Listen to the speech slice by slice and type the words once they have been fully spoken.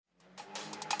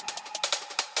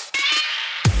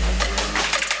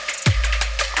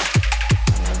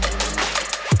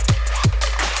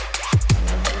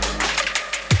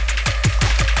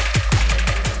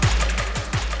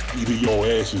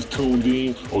ass is tuned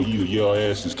in or either your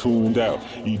ass is tuned out.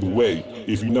 Either way,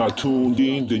 if you're not tuned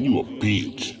in, then you a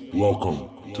bitch. Welcome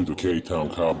to the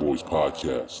K-Town Cowboys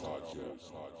podcast.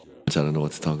 I don't know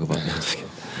what to talk about.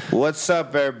 What's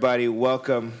up, everybody?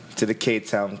 Welcome to the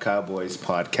K-Town Cowboys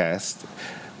podcast.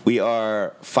 We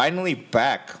are finally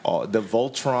back. The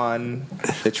Voltron,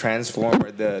 the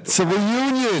Transformer, It's a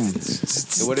reunion.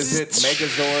 What is it?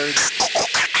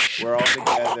 Megazord. We're all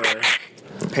together.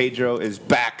 Pedro is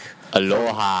back.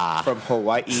 Aloha. From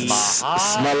Hawaii.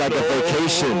 Smell like a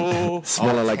vacation.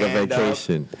 Smelling like a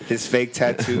vacation. His fake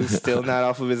tattoo still not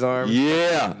off of his arm.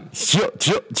 Yeah. So,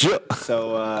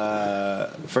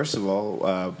 first of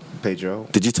all, Pedro.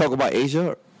 Did you talk about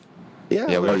Asia?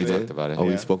 Yeah, we did. talked about it.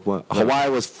 We spoke about it. Hawaii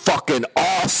was fucking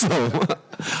awesome.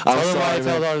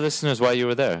 Tell our listeners why you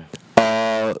were there.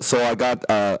 So I got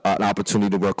an opportunity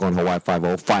to work on Hawaii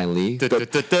Five-0 finally. The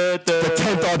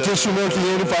 10th audition working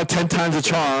 85 10 times a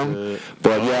charm.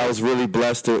 But yeah, I was really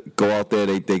blessed to go out there.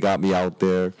 They got me out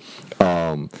there.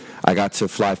 I got to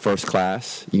fly first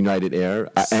class, United Air,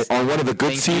 on one of the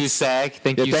good seats. Thank you, SAG.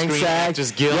 Thank you, Screen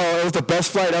Actors Guild. Yo, it was the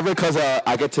best flight ever because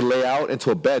I get to lay out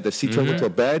into a bed. The seat turns into a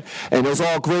bed, and it was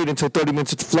all great until 30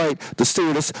 minutes into flight. The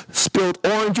stewardess spilled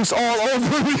orange juice all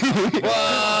over me.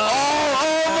 All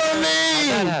over me.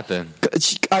 How'd that happen?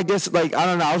 I guess, I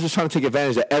don't know. I was just trying to take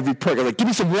advantage of every perk. I was like, give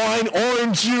me some wine,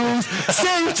 orange juice,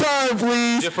 same time,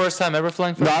 please. Your first time ever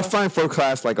flying first class? class? No, I fly first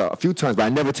class a few times, but I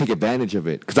never take advantage of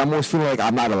it because I'm always feeling like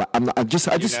I'm not allowed. I'm just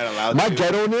not allowed my to.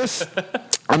 ghetto-ness.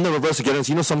 I'm the reverse of ghetto-ness.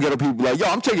 You know, some ghetto people be like, yo,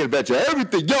 I'm taking advantage of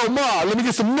everything. Yo, ma, let me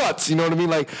get some nuts. You know what I mean?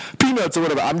 Like peanuts or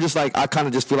whatever. I'm just like, I kind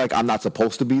of just feel like I'm not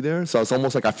supposed to be there. So it's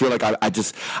almost like I feel like I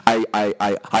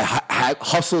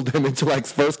hustled them into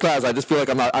first class. I just feel like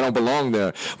I don't belong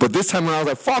there. But this time when I was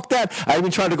like, fuck that. I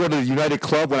even tried to go to the United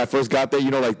Club when I first got there.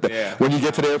 You know, when you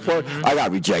get to the airport, I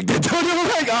got rejected. They were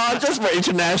like, oh, just for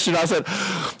international. I said,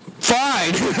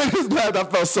 fine. I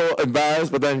felt so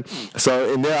embarrassed, but then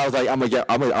so in there I was like, I'm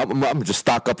gonna just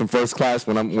stock up in first class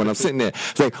when I'm sitting there.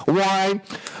 It's like, wine,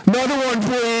 another one,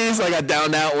 please. I got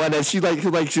down that one, and she's like,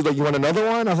 you want another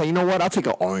one? I was like, you know what? I'll take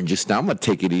an orange juice now. I'm gonna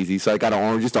take it easy. So I got an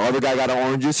orange juice. The other guy got an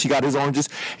orange juice. She got his orange juice.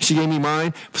 She gave me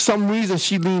mine. For some reason,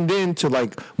 she leaned in to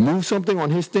move something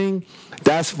on his thing.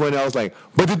 That's when I was like,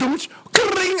 but the dude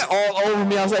all over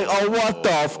me. I was like, oh, what the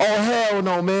oh, hell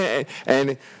no, man.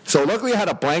 And so luckily I had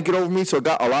a blanket over me, so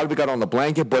a lot of it got on the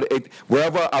blanket, but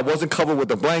wherever I wasn't covered with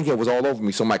the blanket, it was all over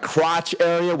me. So my crotch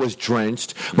area was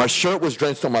drenched. My shirt was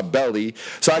drenched on my belly.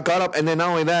 So I got up, and then not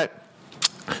only that,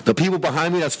 the people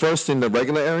behind me that's first in the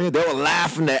regular area, they were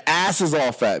laughing their asses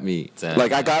off at me. Damn.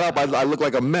 I got up, I looked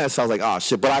like a mess. I was like, oh,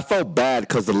 shit. But I felt bad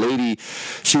because the lady,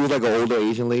 she was like an older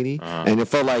Asian lady, and it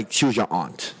felt like she was your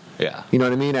aunt. Yeah. You know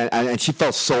what I mean? And she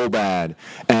felt so bad.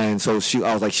 And so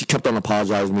I was like, she kept on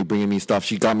apologizing to me, bringing me stuff.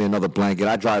 She got me another blanket.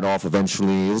 I dried off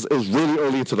eventually. It was really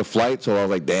early into the flight, so I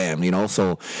was like, damn,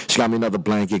 So she got me another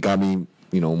blanket, got me,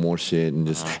 more shit.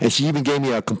 And she even gave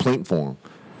me a complaint form.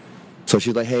 So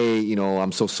she's like, hey,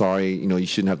 I'm so sorry. You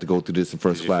shouldn't have to go through this in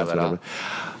first class, whatever.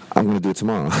 I'm going to do it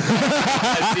tomorrow. See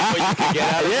what you can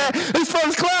get out of it. Yeah, it's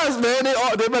first class, man.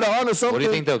 They better honor something. What do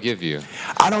you think they'll give you?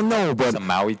 I don't know, but Some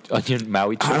Maui chips?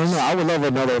 I don't know. I would love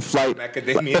another flight.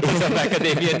 Macadamia. Some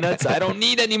macadamia nuts? I don't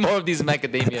need any more of these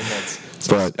macadamia nuts.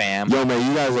 Some spam. Yo, man,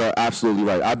 you guys are absolutely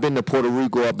right. I've been to Puerto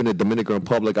Rico. I've been to Dominican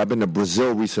Republic. I've been to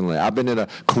Brazil recently. I've been to the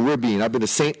Caribbean. I've been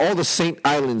to all the Saint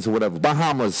Islands or whatever.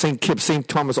 Bahamas, St. Kitts, St.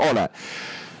 Thomas, all that.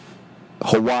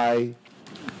 Hawaii.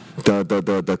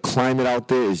 The climate out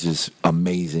there is just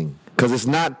amazing because it's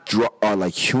not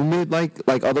humid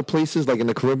like other places like in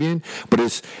the Caribbean, but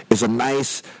it's a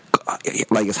nice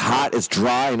it's hot, it's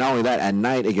dry, and not only that, at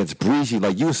night it gets breezy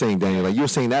like you were saying, Daniel. Like you were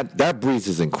saying that breeze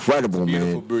is incredible,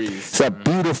 beautiful man. Breeze. It's that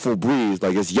beautiful breeze.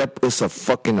 It's a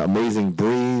fucking amazing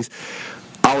breeze.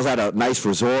 I was at a nice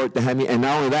resort that had me, and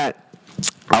not only that,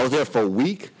 I was there for a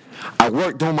week. I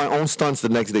worked doing my own stunts the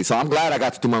next day, so I'm glad I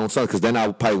got to do my own stunts because then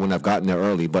I probably wouldn't have gotten there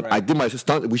early. But right. I did my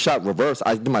stunt. We shot reverse.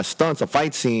 I did my stunts, a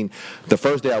fight scene, the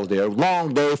first day I was there.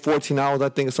 Long day, 14 hours, I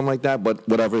think, or something like that. But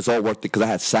whatever, it's all worth it because I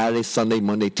had Saturday, Sunday,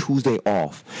 Monday, Tuesday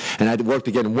off, and I had to work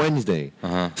again Wednesday.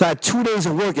 So I had 2 days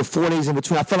of work and 4 days in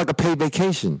between. I felt like a paid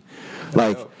vacation.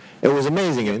 It was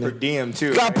amazing. Per diem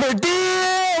too. Got per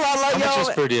diem. like, How much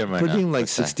is per diem right per now? diem like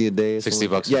What's that? $60 a day. or something.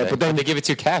 $60 a Yeah, day. but then they give it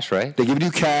to you cash, right? they give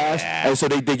you cash, and so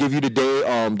they give you the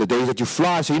days that you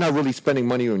fly. So you're not really spending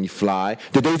money when you fly.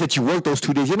 The days that you work, those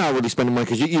 2 days, you're not really spending money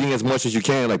because you're eating as much as you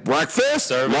can, like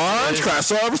breakfast, lunch, craft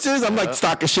services. I'm like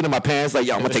stocking shit in my pants, like,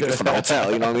 yo, I'm gonna take this for the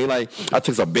hotel. You know what I mean? Like, I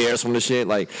took some beers from the shit,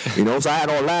 like, you know. So I had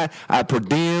all that. I had per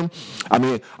diem. I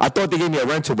mean, I thought they gave me a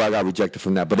rental, but I got rejected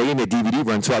from that. But they gave me a DVD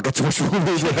rental. I got too much room.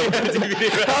 I was like,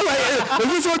 is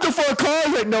this rental for a car?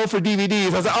 He's like, no, for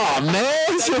DVDs. I was like, oh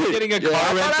man, You're getting a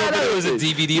car rental, but it was a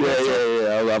DVD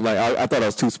rental. Yeah. I'm like, I thought I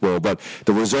was too spoiled, but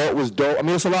the resort was dope. I mean,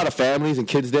 there's a lot of families and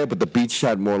kids there, but the beach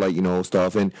had more like, you know,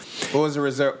 stuff. And What was the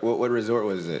resort? What resort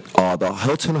was it? the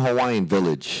Hilton Hawaiian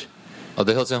Village. Oh,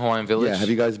 the Hilton Hawaiian Village? Yeah, have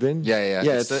you guys been? Yeah.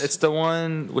 Yeah, It's the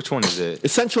one. Which one is it?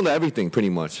 it's central to everything, pretty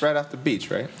much. It's right off the beach,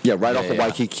 right? Yeah, right off Yeah, the yeah.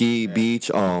 Waikiki Beach.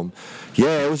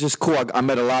 Yeah, it was just cool. I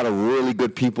met a lot of really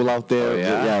good people out there. Oh,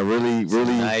 yeah? Really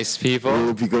Nice people.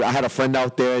 Really good. I had a friend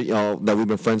out there, you know, that we've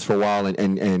been friends for a while,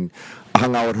 and I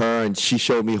hung out with her, and she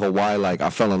showed me Hawaii. Like, I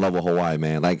fell in love with Hawaii,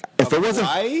 man. Like, if it wasn't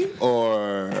Hawaii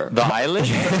or The island?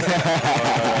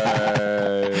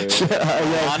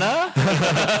 Moana?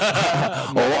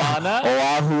 Moana?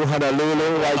 Oahu,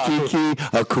 Honolulu, Waikiki,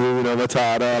 Hakuna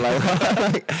Matata.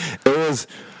 Like, it was,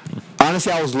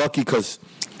 honestly, I was lucky because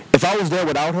if I was there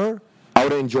without her, I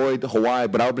would have enjoyed Hawaii,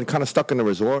 but I would have been kind of stuck in the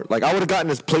resort. Like, I would have gotten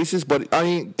these places, but I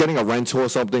ain't getting a rental or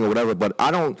something or whatever. But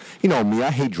I don't, you know me,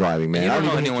 I hate driving, man. You I don't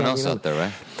know even anyone hate else driving, out there,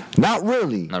 right? Not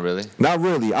really. Not really? Not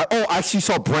really. I actually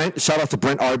saw Brent. Shout out to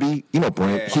Brent Arby. You know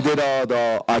Brent. Yeah. He did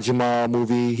the Ajima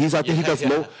movie. I think he does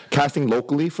casting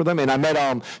locally for them. And I met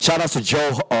shout out to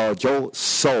Joe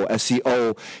So,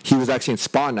 SCO. He was actually in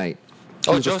Spa Night.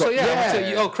 Oh, Joe, so yeah. I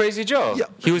went to- Crazy Joe. Yeah.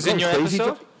 He was in your Crazy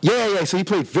episode? Joe. Yeah. So he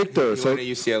played Victor. you So went to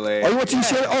UCLA? oh, you went to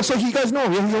UCLA? Oh, so you guys know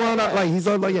him. Yeah, he's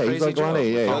around. He's like Crazy around there.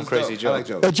 Yeah. Joe. Crazy Joe. I like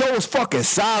Joe. Joe was fucking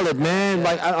solid, man.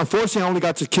 Like, unfortunately, I only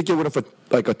got to kick it with him for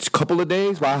like a couple of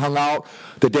days. But I hung out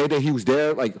the day that he was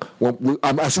there. Like,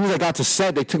 as soon as I got to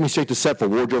set, they took me straight to set for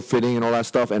wardrobe fitting and all that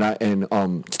stuff, and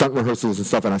stunt rehearsals and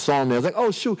stuff. And I saw him there. I was like,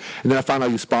 oh shoot! And then I found out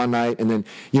he was Spawn Night, and then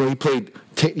he played.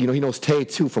 He knows Tay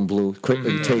too from Blue. Tay,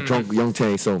 young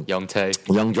Tay. So Young Tay.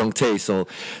 young Tay. So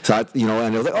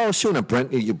and it was like, oh shoot! And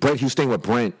Brent, he was staying with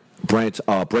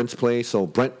Brent's place. So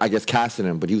Brent, I guess, casted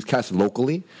him, but he was casted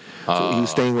locally. So he was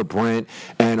staying with Brent,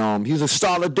 and he was a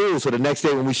solid dude. So the next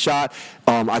day when we shot,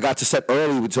 I got to set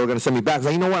early, so they're gonna send me back. I was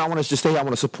like, you know what? I want to just stay. I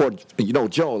want to support,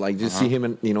 Joe. Like, just see him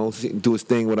and do his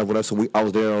thing, whatever. So I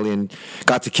was there early and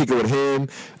got to kick it with him.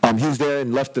 He was there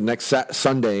and left the next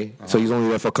Sunday, so he's only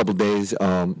there for a couple of days. Yeah,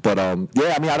 I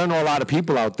mean, I don't know a lot of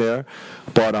people out there,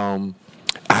 but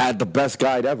I had the best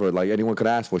guide ever, like anyone could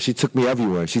ask for. She took me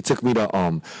everywhere. She took me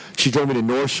to, she drove me to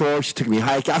North Shore. She took me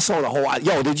hiking. I saw the whole.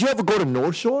 Yo, did you ever go to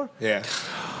North Shore? Yeah.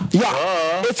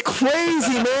 Yeah, it's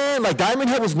crazy, man. Like, Diamond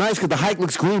Head was nice because the hike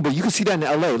looks green, but you can see that in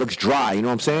LA. It looks dry. You know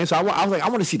what I'm saying? So I was like, I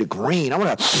want to see the green. I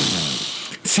want to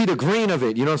see the green of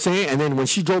it. You know what I'm saying? And then when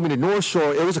she drove me to North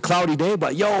Shore, it was a cloudy day,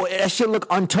 but yo, that shit looked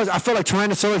untouched. I felt like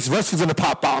Tyrannosaurus Rex was gonna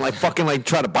pop out and like fucking like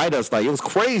try to bite us. Like, it was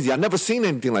crazy. I never seen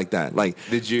anything like that. Like,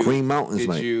 Green Mountains.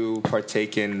 Did you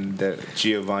partake in the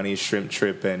Giovanni shrimp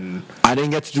trip? And I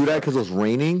didn't get to do that because it was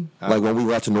raining. Like, when we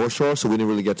got to North Shore, so we didn't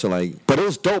really get to like. But it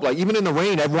was dope. Like, even in the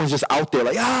rain, everyone's just out there.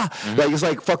 Like, like it's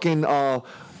like fucking. I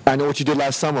know what you did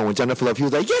last summer when Jennifer Love. He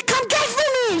was like, yeah, come get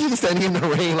me. He was standing in the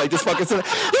rain, like just fucking. You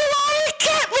always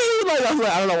get me. Like,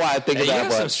 I don't know why I think of You that.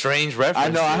 have But some strange references.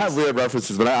 I know I have weird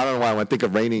references, but I don't know why when I think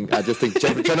of raining, I just think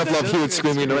Jennifer Love Hewitt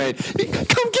screaming in the rain.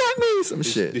 Come get me. Some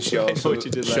shit. did she also what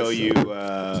you did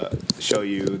last show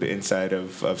you the inside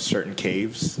of certain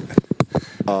caves?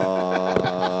 In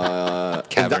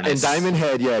Diamond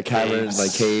Head, yeah, caverns,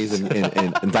 like caves,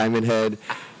 and Diamond Head,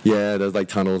 yeah, there's like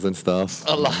tunnels and stuff.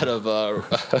 A lot of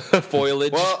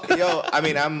foliage. Well, yo, I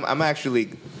mean, I'm actually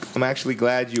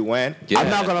glad you went. Yeah. I'm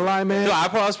not gonna lie, man. No, I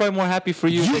was probably more happy for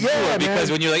you than you Yeah, were because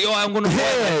man. when you're like, yo, I'm going to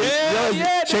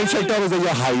Shane checked out and was like, yo,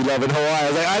 how you loving Hawaii? I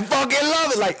was like, I fucking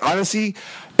love it. Like, honestly,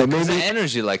 it made It's the me.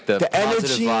 energy, like the The positive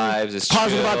energy, vibes, it's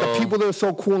positive chill. vibes. The people that are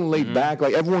so cool and laid back.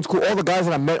 Like, everyone's cool. All the guys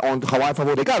that I met on Hawaii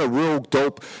Five-0, they got a real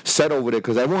dope set over there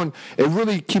because everyone. It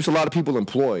really keeps a lot of people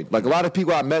employed. Like, a lot of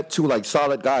people I met too, like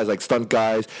solid guys, like stunt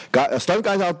guys. Stunt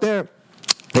guys out there.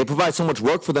 They provide so much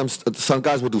work for them. Some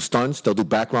guys will do stunts. They'll do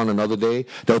background another day.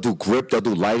 They'll do grip. They'll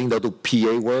do lighting. They'll do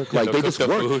PA work. Like, they They'll just cook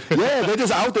the work. food. Yeah, they're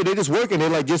just out there. They just work, and they're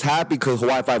like just happy because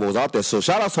Hawaii Five-0 was out there. So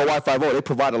shout out to Hawaii Five-0. They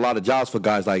provide a lot of jobs for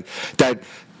guys like that.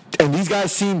 And these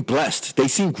guys seem blessed. They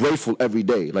seem grateful every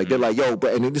day. Like, they're like, yo,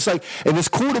 but and it's like, and it's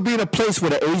cool to be in a place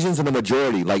where the Asians are the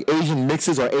majority. Like, Asian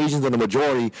mixes or Asians are the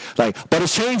majority. Like, but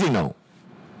it's changing though.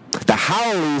 The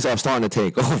Howleys are starting to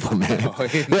take over, man.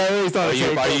 They're really starting to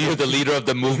take Are you over. the leader of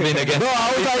the movement again? No,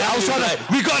 I was trying to.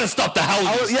 We gotta stop the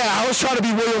Howleys. I was trying to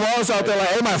be William Wallace out there, like,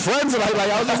 hey, my friends, and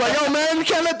I was just like, yo, man, you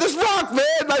can't let this rock,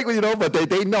 man, like, you know. But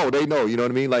they know, you know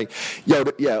what I mean? Like, yo,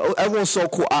 yeah, everyone's so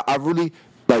cool. I really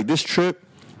like this trip.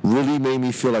 Really made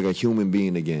me feel like a human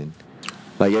being again.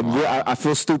 Like I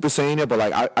feel stupid saying it, but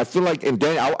like I feel like in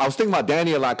Danny, I was thinking about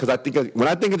Danny a lot because when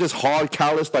I think of just hard,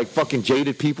 callous, like fucking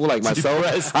jaded people like myself,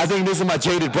 I think this is my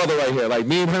jaded brother right here. Like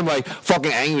me and him, like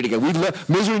fucking angry together.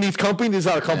 Misery needs company. This is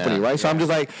our company, right? So I'm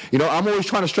just like, you know, I'm always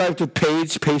trying to strive to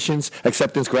patience,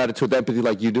 acceptance, gratitude, empathy,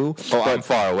 like you do. Oh, I'm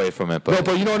far away from it, but no,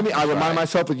 but you know what I mean. I remind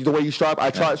myself of the way you strive.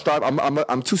 I try to strive.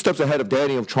 I'm 2 steps ahead of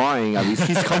Danny of trying. At least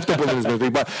he's comfortable in his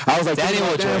misery. But I was like, Danny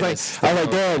will join us. I was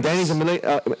like, damn, Danny's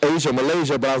in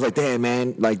Malaysia, but I was like, damn,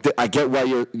 man, like I get why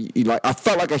you're like. I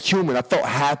felt like a human. I felt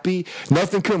happy.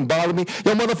 Nothing couldn't bother me.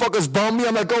 Yo, motherfuckers bum me.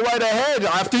 I'm like, go right ahead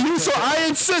after you. So I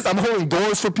insist. I'm holding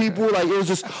doors for people. Like it was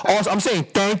just awesome. I'm saying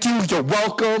thank you. You're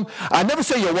welcome. I never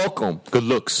say you're welcome. Good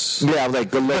looks. Yeah, I was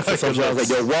like, good looks. Or something. I was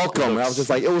like, you're welcome. And I was just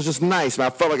like, it was just nice, man.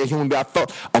 I felt like a human being. I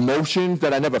felt emotions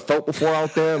that I never felt before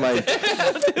out there. Like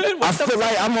I feel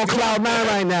like I'm on cloud 9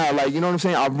 right now. Like, you know what I'm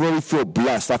saying? I really feel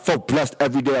blessed. I felt blessed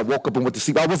every day. I woke up and went to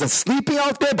sleep. I wasn't sleeping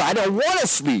out there, but I didn't want to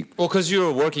sleep. Well, because you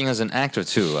were working as an actor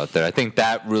too out there. I think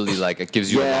that really like it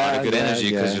gives you a lot of good energy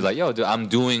because you're like, yo, dude, I'm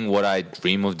doing what I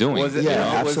dream of doing. Was it, Yeah, you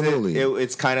know, absolutely.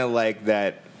 It's kind of like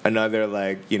that. Another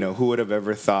like, you know, who would have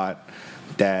ever thought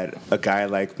that a guy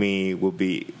like me would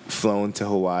be flown to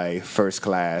Hawaii first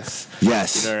class?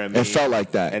 Yes, you know what I mean? It felt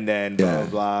like that. And then blah blah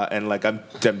blah, and like I'm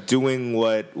doing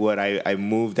what I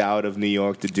moved out of New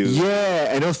York to do.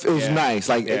 Yeah, and it was nice.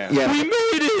 Like, Yeah. we We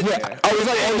made it. Yeah, I was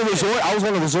like on the resort. I was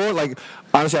on the resort. Like,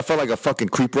 honestly, I felt like a fucking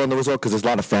creeper on the resort because there's a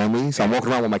lot of families. So I'm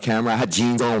walking around with my camera. I had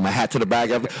jeans on, with my hat to the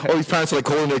back. All these parents are like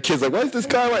calling their kids, like, "What's this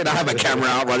guy?" Right? And I have my camera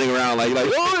out, running around, like,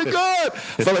 oh my god!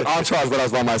 I felt like entourage, but I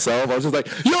was by myself. I was just like,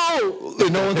 yo,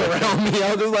 and no one's around me.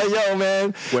 I was just like, yo,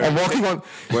 man. I'm walking on.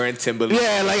 Wearing Timberland.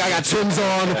 Yeah, like I got Timbs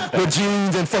on with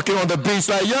jeans and fucking on the beach,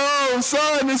 like, yo,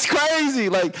 son, it's crazy.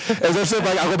 Like, as I said,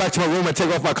 like I go back to my room and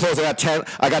take off my clothes.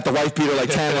 I got the wife beater, like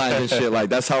tan lines and shit. Like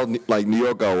that's how like New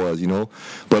York I was, you know.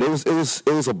 But it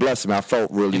was a blessing. Man. I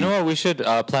felt really. You know what? We should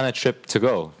plan a trip to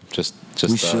go. Just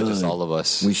all of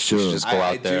us. We should just go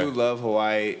out there. I do love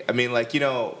Hawaii. I mean, like, you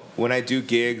know, when I do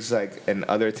gigs like in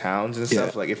other towns and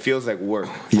stuff, like it feels like work.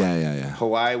 Yeah.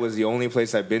 Hawaii was the only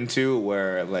place I've been to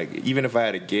where like even if I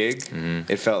had a gig,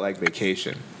 it felt like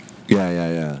vacation.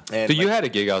 Yeah. And Dude, you had a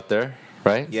gig out there,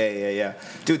 right? Yeah.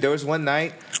 Dude, there was one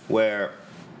night where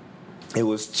it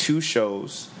was 2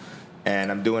 shows,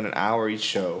 and I'm doing an hour each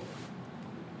show.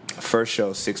 First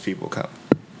show, 6 people come.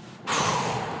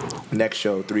 Next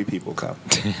show, 3 people come.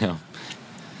 Damn.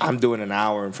 I'm doing an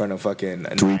hour in front of fucking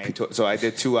 9. So I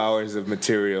did 2 hours of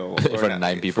material In front of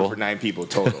 9 people? For 9 people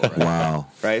total. Right? Wow.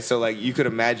 Right? So like you could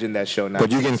imagine that show now.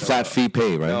 But you're getting flat fee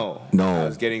pay, right? No. No. I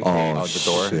was getting paid Oh, out the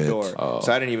door? shit. the door. Oh.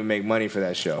 So I didn't even make money for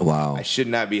that show. Wow. I should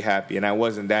not be happy, and I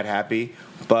wasn't that happy,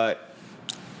 but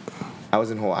I was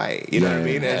in Hawaii. You know what I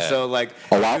mean? And so like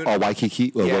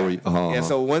Waikiki? Or where were you? yeah,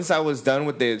 so once I was done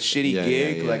with the shitty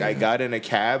gig, yeah. I got in a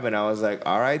cab and I was like,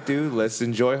 all right, dude, let's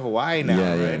enjoy Hawaii now,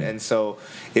 Yeah, right? yeah. And so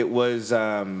it was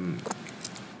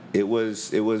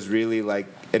really like,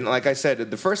 and like I said,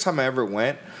 the first time I ever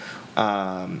went,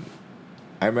 I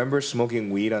remember smoking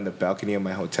weed on the balcony of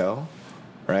my hotel,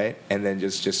 right? And then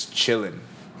just chilling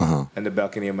on the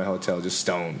balcony of my hotel, just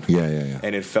stoned. Yeah.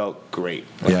 And it felt great.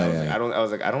 Like, I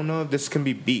was like, I don't know if this can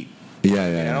be beat.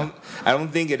 Yeah. I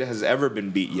don't think it has ever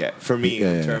been beat yet for me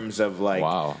in terms of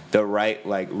like the right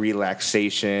like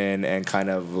relaxation and kind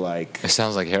of like. It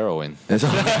sounds like heroin.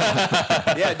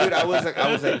 Yeah, dude. I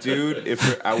was like, dude,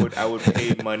 if I would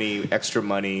pay extra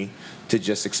money to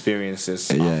just experience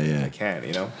this. If I can,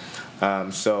 you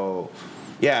know. So,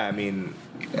 yeah, I mean.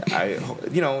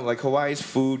 Like Hawaii's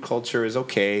food culture is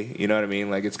okay. You know what I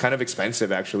mean? Like it's kind of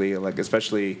expensive actually. Like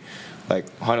especially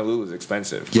like Honolulu is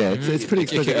expensive. Yeah, it's pretty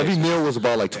expensive. Every meal was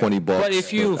about like $20. But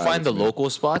if you find the local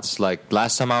spots, like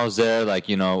last time I was there, like,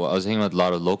 you know, I was hanging with a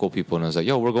lot of local people and I was like,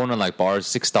 yo, we're going to like bars,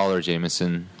 $6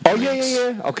 Jameson. Oh,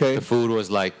 yeah. Okay. The food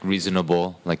was like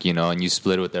reasonable, like, you know, and you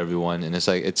split it with everyone and it's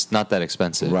like, it's not that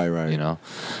expensive. Right. You know?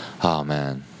 Oh,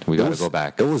 man. We got to go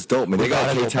back. It was dope, man. They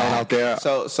got K-Town out there.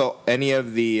 So any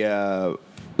of the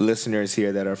listeners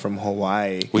here that are from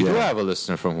Hawaii, We do have a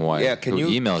listener from Hawaii. yeah, who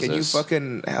emails you us.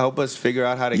 fucking help us figure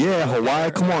out how to Yeah,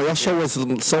 Hawaii. Come on, y'all show us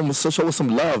some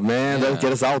love, man. Let's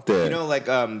get us out there. You know, like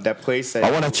that place that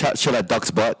I want to chill at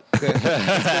Duck's Butt.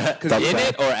 In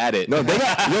it or at it? No, they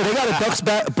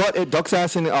got a duck's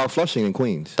ass in Flushing in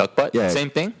Queens. Duck butt? Yeah. Same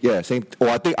thing? Yeah, same.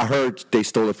 Well, I heard they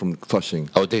stole it from Flushing.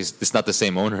 Oh, it's not the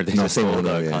same owner. They just stole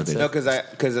the concept. No,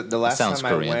 because the last time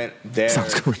Korean. I went there to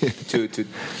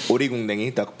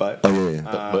Origungdengi, duck butt. Oh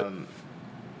yeah.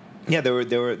 Yeah, there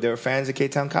were fans of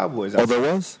K-Town Cowboys. Oh, there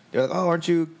was? They're like, oh, aren't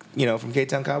you from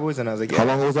K-Town Cowboys? And I was like, yeah. How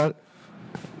long was that?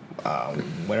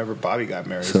 Whenever Bobby got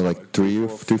married. So like 4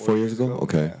 years ago?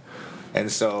 Okay. Yeah.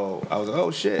 And so I was like,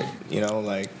 oh shit,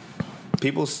 like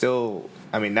people still.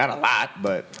 I mean, not a lot,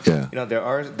 but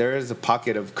there is a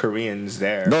pocket of Koreans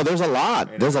there. No, there's a lot.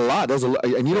 There's a lot.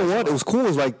 And you know what? It was cool. It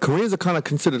was like Koreans are kind of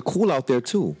considered cool out there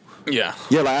too. Yeah.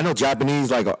 Yeah, like I know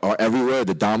Japanese like are everywhere,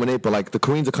 they dominate, but like the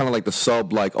Koreans are kind of like the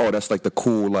sub, like, oh, that's like the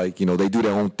cool, like, they do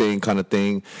their own thing kind of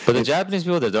thing. But the Japanese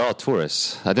people, they're all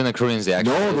tourists. I think the Koreans, they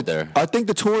actually live there. I think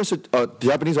the tourists, the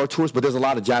Japanese are tourists, but there's a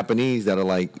lot of Japanese that are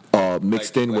like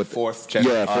mixed in with fourth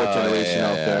generation. Fourth generation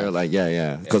out there. Like,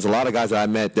 because a lot of guys that I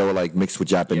met, they were like mixed with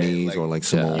Japanese or like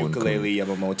Samoan. Ukulele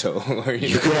Yamamoto.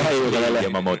 Ukulele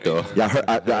Yamamoto. Yeah,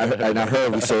 I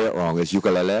heard we say it wrong. It's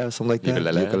ukulele or something like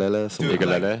that.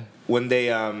 Ukulele. When they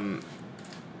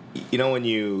when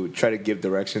you try to give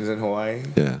directions in Hawaii,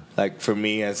 like for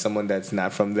me as someone that's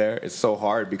not from there, it's so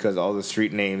hard because all the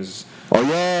street names. Oh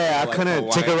yeah, I like couldn't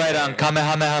Hawaiian. Take a right on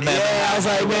Kamehameha. Yeah, I was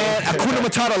like, man, Hakuna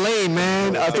Matata Lane,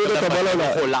 man. I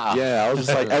was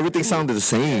just like, everything sounded the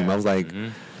same. I was like.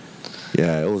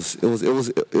 Yeah, it was.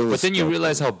 But then you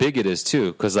realize how big it is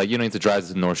too, because like you don't need to drive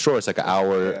to the North Shore. It's like an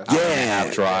hour and a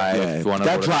half drive. Yeah. If you want to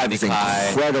That go drive to is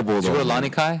incredible. Did you go to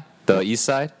Lanikai, the east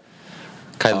side?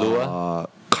 Kailua.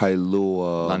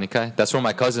 Lanikai. That's where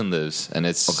my cousin lives, and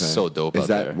it's so dope out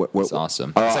there. It's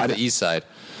awesome. It's like the east side.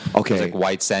 Okay. It's like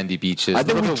white sandy beaches. I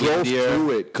think we drove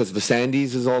through it because the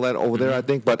Sandies is all that over there, I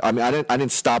think. But I mean, I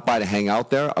didn't stop by to hang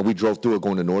out there. We drove through it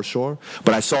going to North Shore.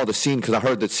 But I saw the scene because I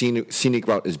heard that scenic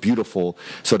route is beautiful.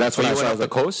 So that's when I went was up the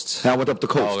coast. I went up the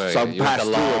coast. Okay. So I passed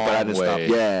through it, but I didn't stop.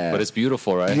 Yeah. But it's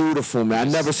beautiful, right? Beautiful, man.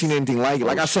 I've never seen anything like it.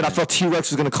 Like I said, I felt T-Rex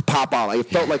was gonna pop out. Like it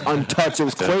felt like untouched. It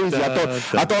was crazy. I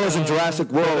thought it was in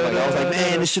Jurassic World. Like I was like,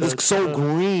 man, this shit is so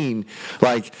green.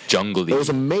 Like jungly. It was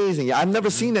amazing. Yeah, I've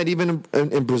never seen that even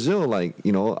in Brazil. Like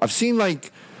I've seen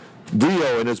like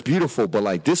Rio and it's beautiful, but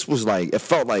like this was like it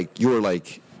felt like you were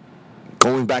like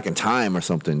going back in time or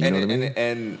something. You know what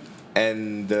I mean?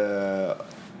 And the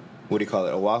what do you call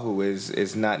it? Oahu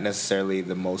is not necessarily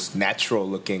the most natural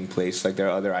looking place. Like there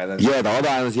are other islands. Yeah, the other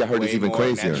islands. Yeah, I heard it's even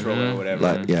crazier. Or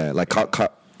whatever. Like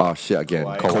oh shit again,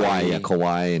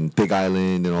 Kauai and Big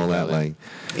Island and all that. Like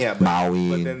Maui.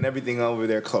 But then everything over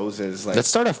there closes. Like, let's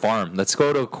start a farm. Let's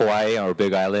go to Kauai or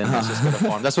Big Island. Let's just get a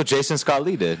farm. That's what Jason Scott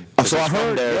Lee did. So I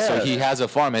heard there. So he has a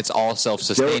farm. It's all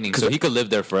self-sustaining. So he could live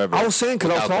there forever. I was saying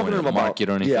because I was talking to him about market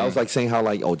or anything. Yeah, I was like saying how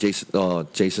like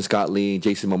Jason Scott Lee,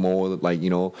 Jason Momoa, like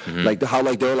like how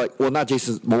like they're like not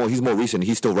Jason Momoa. He's more recent.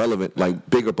 He's still relevant, like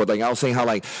bigger. But like I was saying how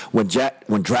like when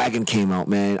Dragon came out,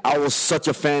 man, I was such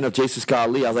a fan of Jason Scott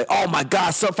Lee. I was like, oh my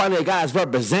god, so finally a guy's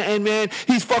representing, man.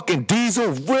 He's fucking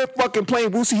Diesel, rip, fucking playing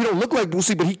Brucey. He don't look like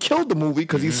Brucey, but he killed the movie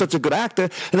because he's such a good actor.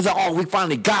 And it's like, oh, we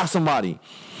finally got somebody.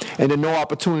 And then no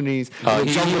opportunities. He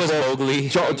was Mowgli.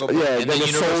 He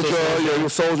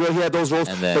was Soldier. He had those roles.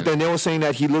 But then they were saying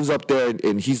that he lives up there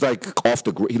and he's like off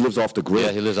the grid. He lives off the grid.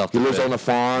 Yeah, he lives off the grid. He lives on the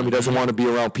farm. He doesn't want to be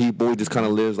around people. He just kind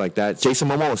of lives like that. Jason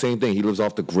Momoa, same thing. He lives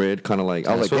off the grid, kind of like.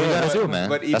 I was like, what we gotta do, man.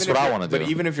 That's what I want to do. But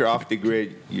even if you're off the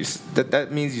grid,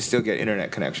 that means you still get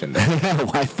internet connection.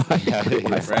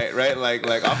 Wi-Fi. Right.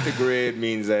 Like off the grid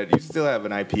means that you still have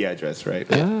an IP address, right?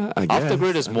 Yeah, I guess. Off the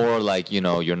grid is more like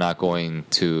you're not going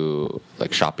to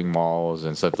like shopping malls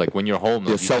and stuff. Like when you're home,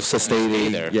 you're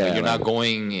self-sustaining. Yeah, you're not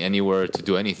going anywhere to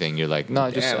do anything. You're like, no,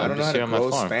 I'm just here on my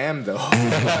farm. Spam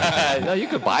though. No, you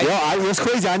could buy. It's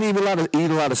crazy. I didn't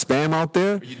eat a lot of spam out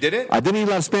there. You didn't? I didn't eat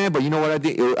a lot of spam, but you know what I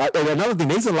did? Another thing,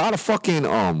 there's a lot of fucking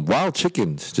wild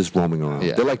chickens just roaming around.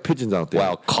 Yeah. They're like pigeons out there.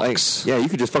 Wild cocks. Like, you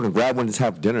could just fucking grab one and just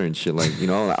have dinner and shit. Like,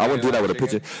 I wouldn't do that with a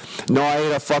pigeon. No, I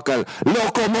ate a fucking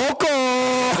Loco Moco.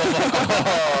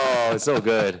 Oh, it's so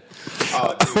good.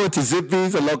 I went to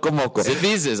Zippy's and Loco Moco.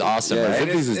 Zippy's is awesome, right?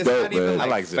 Zippy's is dope, man. I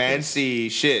like fancy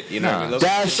shit,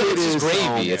 That shit is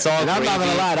gravy. It's all and I'm not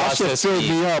gonna lie, that shit filled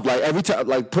me up. Like every time,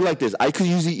 like put it like this, I could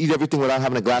usually eat everything without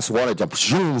having a glass of water. Just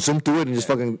zoom through it and just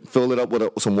fucking fill it up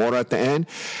with some water at the end.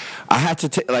 I had to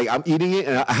take, like, I'm eating it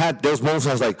and there was moments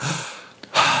I was like.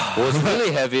 Well, it's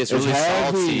really heavy. It's really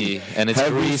salty, and it's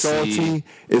heavy, greasy. Salty.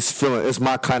 It's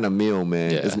my kind of meal,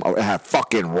 man. Yeah. It had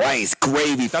fucking rice,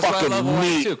 gravy, That's fucking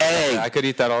meat, egg. I could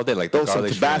eat that all day. Like throw the some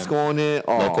garlic Tabasco shrimp, on it.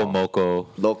 Oh.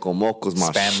 Loco Moco's my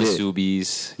spam shit.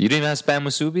 musubis. You didn't even have spam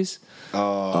musubis? The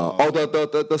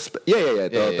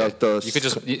you could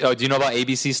just. Do you know about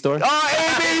ABC store? Oh,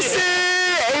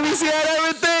 ABC had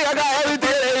everything. I got everything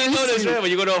at ABC.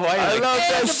 When you go to Hawaii, I love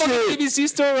that shit. ABC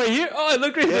store right here. Oh,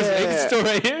 look right here. There's ABC store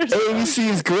right here. ABC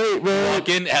is great, man. Walk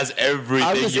in, has everything.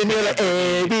 I was in there like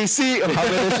ABC.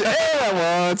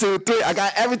 Hey, 1, 2, 3. I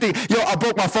got everything. Yo, I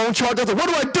broke my phone charger. I was like, what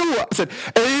do I do? I said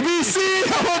ABC.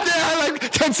 I'm up there. I had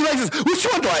like 10 selections. Which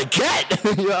one do I get?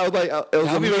 I was like, it was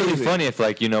That'd be really funny if,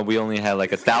 like, we only had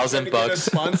like $1,000.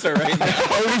 Sponsor right now.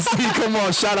 ABC, come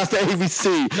on! Shout out to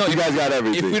ABC. No, you guys got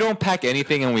everything. If we don't pack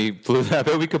anything and we flew that,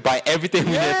 we could buy everything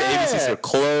we need at the ABC store.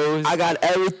 Clothes. I got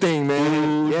everything,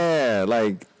 man. Yeah,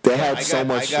 like they had so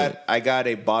much. I got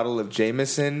a bottle of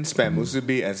Jameson, spam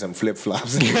musubi, and some flip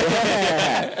flops.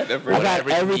 Yeah, I got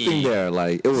everything there.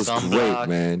 Like it was great,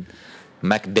 man.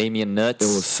 Macadamia nuts.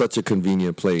 It was such a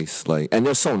convenient place. Like, and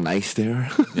they're so nice there.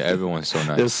 Yeah, everyone's so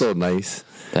nice. They're so nice.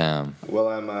 Damn.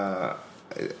 Well,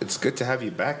 it's good to have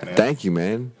you back, man. Thank you,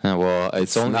 man. well, you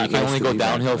can only go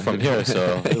downhill from here.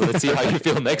 So let's see how you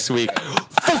feel next week.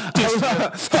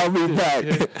 I'll be back.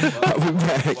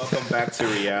 Welcome back to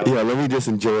reality. Yeah, let me just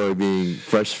enjoy being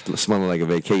fresh, smelling like a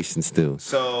vacation still.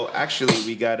 So actually,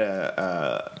 we got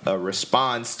a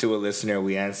response to a listener.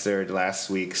 We answered last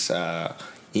week's.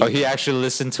 Oh, he actually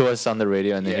listened to us on the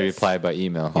radio and then he replied by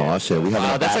email. Oh shit, we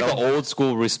have that's like an old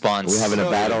school response. We're having a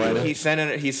battle right now. He sent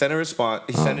a response.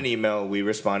 He sent an email. We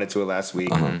responded to it last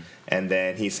week, and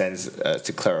then he sends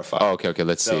to clarify. Oh, okay.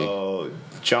 Let's see. So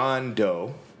John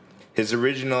Doe, his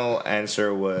original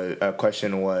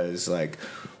question was like,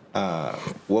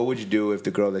 what would you do if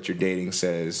the girl that you're dating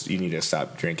says you need to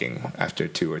stop drinking after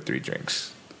 2 or 3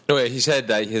 drinks? Oh, yeah, he said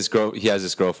that he has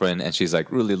this girlfriend and she's like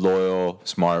really loyal,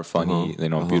 smart, funny,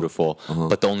 beautiful.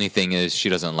 But the only thing is she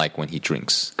doesn't like when he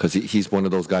drinks. Because he's one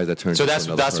of those guys that turns. So that's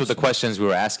what the questions we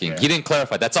were asking. Yeah. He didn't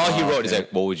clarify. That's all he wrote. Okay. He's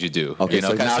like, what would you do? Okay,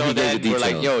 so now he gave the details.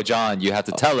 We're like, yo, John, you have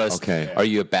to tell us. Okay. Are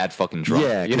you a bad fucking drunk?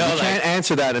 Yeah, you can't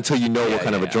answer that until you know what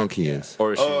kind of a drunk he is.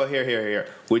 Or here.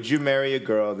 Would you marry a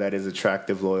girl that is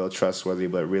attractive, loyal, trustworthy,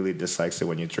 but really dislikes it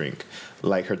when you drink?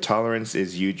 Like her tolerance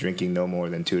is you drinking no more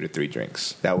than 2 to 3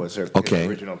 drinks. That was her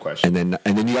original question. And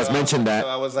then you guys mentioned that. So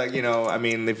I was like,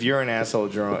 if you're an asshole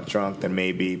drunk, then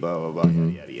maybe blah blah blah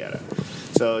yada yada.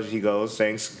 So he goes,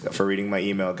 thanks for reading my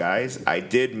email, guys. I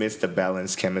did miss the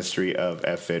balanced chemistry of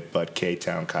F-It, but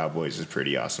K-Town Cowboys is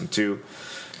pretty awesome too.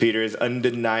 Peter is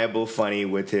undeniable funny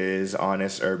with his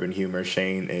honest urban humor.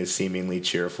 Shane is seemingly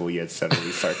cheerful yet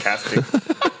subtly sarcastic.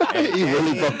 He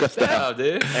really broke us down,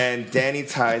 dude. And Danny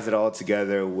ties it all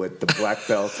together with the black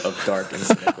belt of dark and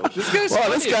cynical. This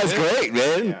guy's great,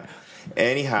 man. Yeah.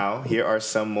 Anyhow, here are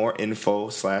some more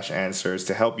info/answers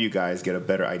to help you guys get a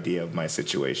better idea of my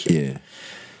situation. Yeah.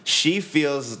 She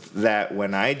feels that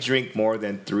when I drink more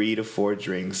than 3 to 4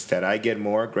 drinks, that I get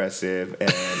more aggressive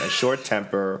and a short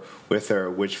temper with her,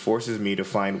 which forces me to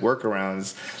find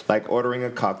workarounds, like ordering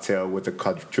a cocktail with a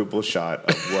quadruple shot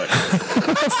of what?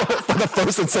 For the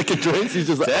first and second drinks, he's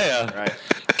just like, damn. Right.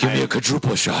 Give me a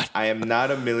quadruple shot. I am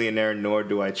not a millionaire, nor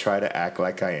do I try to act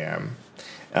like I am.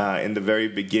 In the very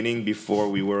beginning, before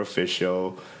we were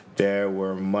official, there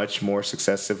were much more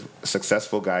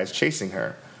successful guys chasing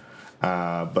her.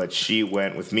 But she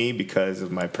went with me because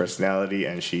of my personality,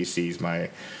 and she sees my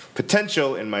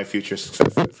potential in my future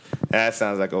successes. That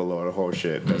sounds like, oh, Lord, a whole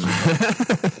shit.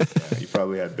 You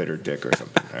probably had bitter dick or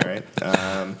something, all right?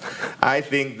 I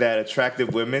think that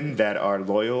attractive women that are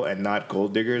loyal and not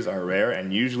gold diggers are rare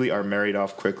and usually are married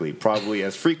off quickly, probably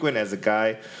as frequent as a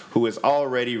guy who is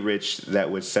already rich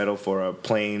that would settle for a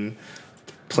plain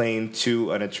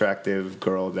to unattractive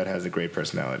girl that has a great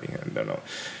personality. I don't know.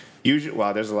 Usually,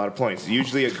 there's a lot of points.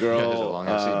 Usually a girl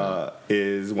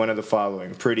is one of the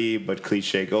following. Pretty but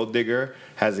cliche gold digger,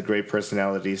 has a great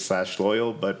personality /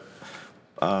 loyal, but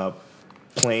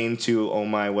plain to, oh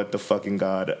my, what the fucking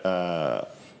god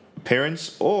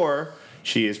appearance, or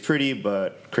she is pretty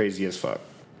but crazy as fuck.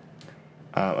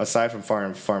 Aside from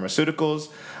pharmaceuticals,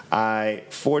 I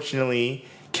fortunately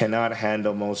cannot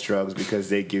handle most drugs because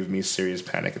they give me serious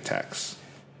panic attacks.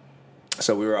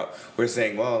 So we're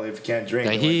saying, well, if you can't drink,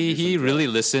 he really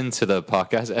listened to the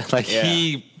podcast and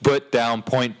he put down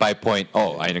point by point.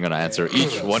 Oh, I'm going to answer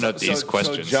each one of these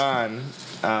questions. So John,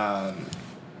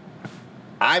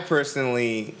 I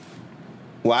personally,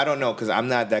 I don't know because I'm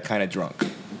not that kind of drunk.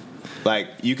 Like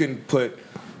you can put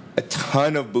a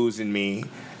ton of booze in me,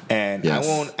 and I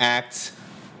won't act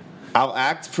I'll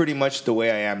act pretty much the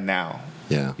way I am now.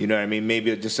 Yeah. You know what I mean?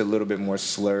 Maybe just a little bit more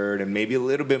slurred and maybe a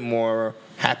little bit more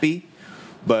happy.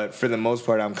 But for the most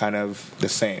part, I'm kind of the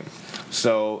same.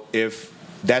 So if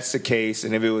that's the case,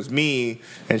 and if it was me,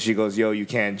 and she goes, yo, you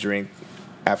can't drink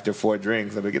after 4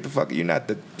 drinks, I'm like, get the fuck, you're not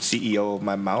the CEO of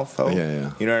my mouth, ho.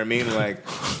 Yeah. You know what I mean? Like,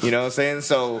 you know what I'm saying?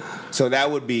 So that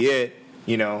would be it,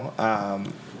 you know.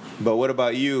 But what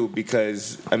about you?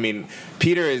 Because, I mean,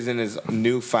 Peter is in his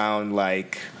newfound,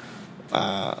 like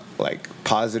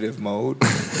positive mode.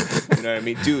 You know what I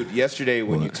mean? Dude, yesterday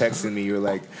when you texted me, you were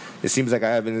like, it seems like I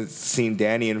haven't seen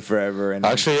Danny in forever. And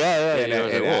actually,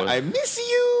 and I miss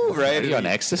you, right? Are you on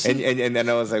ecstasy? And then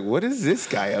I was like, what is this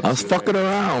guy up to? I was fucking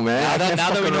around, man.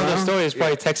 Now that we know the story, he's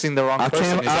probably texting the wrong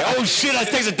person. He's like, oh shit, I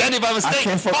texted Danny by mistake.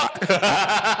 Fuck.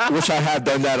 I wish I had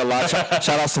done that a lot.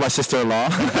 Shout out to my sister-in-law.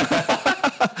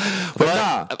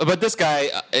 But this guy,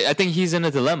 I think he's in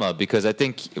a dilemma because I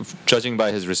think, judging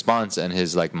by his response and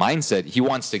his like mindset, he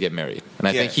wants to get married, and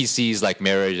I think he sees like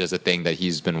marriage as a thing that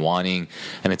he's been wanting,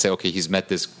 and it's like, okay, he's met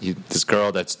this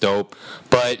girl that's dope,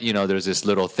 but you know, there's this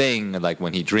little thing like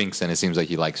when he drinks, and it seems like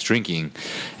he likes drinking,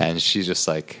 and she's just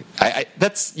like, I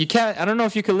don't know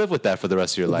if you could live with that for the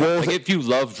rest of your life. Like if you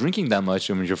love drinking that much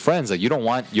and with your friends, like you don't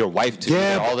want your wife to be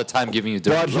there all the time giving you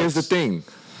dirty looks. But here's the thing.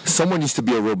 Someone used to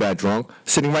be a real bad drunk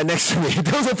sitting right next to me.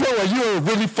 There was a point where you were a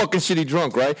really fucking shitty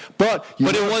drunk, right? But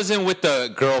it wasn't with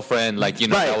the girlfriend, like, you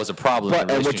know, that was a problem.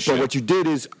 But what you did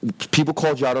is people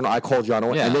called you out on it, I called you out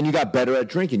on it, and then you got better at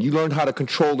drinking. You learned how to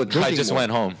control the drinking. I just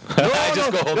went home. Go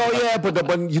home.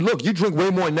 But you drink way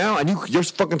more now, and you're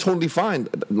fucking totally fine,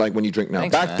 like when you drink now.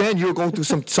 Thanks, Back then, you were going through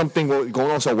something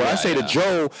going on. So what I say to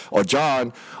Joe or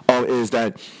John is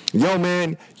that, yo,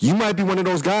 man, you might be one of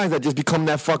those guys that just become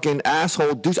that fucking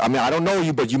asshole douche. I mean, I don't know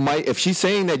you, but you might. If she's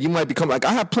saying that, you might become like,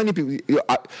 I have plenty of people.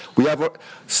 We have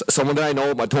someone that I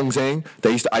know, my Tong Zhang,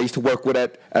 I used to work with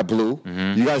at Blue.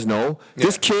 Mm-hmm. You guys know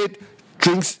this kid.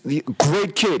 Drinks,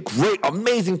 great kid, great,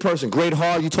 amazing person, great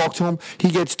heart. You talk to him, he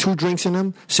gets 2 drinks in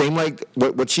him. Same like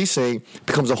what she's saying,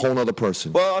 becomes a whole other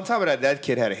person. Well, on top of that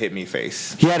kid had a hit me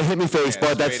face. He had a hit me face,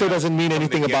 but that still doesn't mean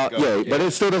anything about but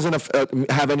it still doesn't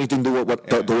have anything to do with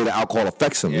the way the alcohol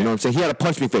affects him. You know what I'm saying? He had a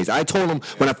punch me face. I told him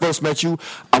when I first met you,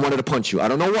 I wanted to punch you. I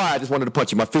don't know why. I just wanted to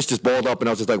punch you. My fist just balled up, and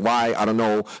I was just like, why? I don't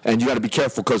know. And you got to be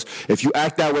careful because if you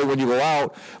act that way when you go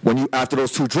out, after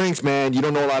those 2 drinks, man, you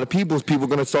don't know a lot of people are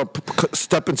going to start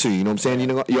stepping to you. You know what I'm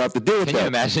saying? You have to deal with that. Can you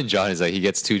imagine John is like, he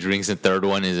gets 2 drinks and third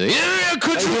one is like,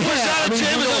 could you push out of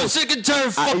James? I'm sick and tired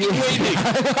of fucking waiting.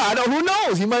 I don't. Who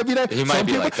knows? He might be that. He might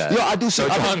be like that. Yo, I do. So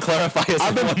John, clarify us.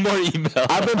 One more email.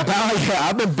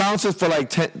 I've been bouncing for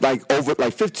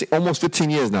almost 15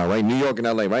 years now, right? New York and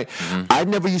LA, right? Mm-hmm. I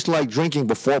never used to like drinking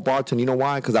before bartending. You know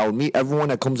why? Because I would meet everyone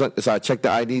that comes up. So I check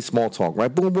the ID, small talk,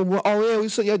 right? Boom, boom, boom. Oh yeah, we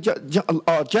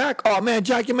saw Jack. Oh man,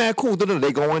 Jack, you're mad cool.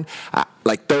 They go in.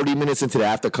 Like 30 minutes into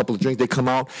that, after a couple of drinks, they come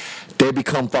out, they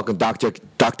become fucking Dr.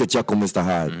 Jekyll, Mr.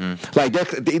 Hyde. Mm-hmm. Like,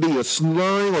 they either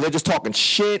slurring, or they're just talking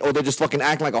shit, or they're just fucking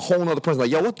acting like a whole other person. Like,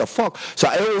 yo, what the fuck? So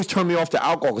it always turned me off to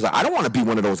alcohol, because I don't want to be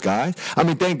one of those guys. I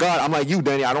mean, thank God, I'm like you,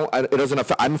 Danny. It doesn't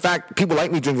affect. In fact, people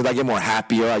like me drinking, I get more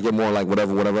happier, I get more like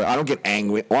whatever. I don't get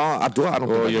angry. Well, I do. I don't.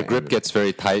 Well, your grip gets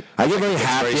very tight. I get very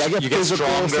happy. I get physical,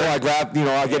 so I grab,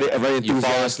 I get very enthusiastic. You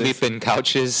fall asleep in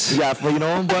couches. Yeah,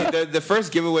 but the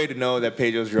first giveaway to know that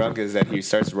Pedro's drunk is that he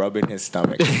starts rubbing his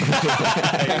stomach.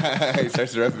 He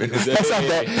starts rubbing his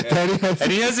stomach. And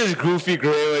he has this goofy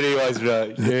grin when he was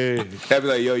drunk. I'd be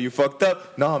like, yo, you fucked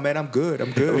up? No, man, I'm good.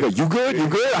 You good? You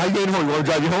good? How you getting home? You want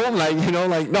to drive you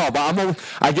home? No, but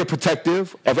I get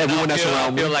protective of everyone that's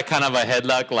around me. I feel like kind of a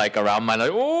headlock, like around my,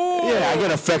 like, oh. Yeah, I get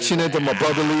affectionate and my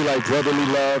brotherly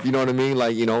love, you know what I mean?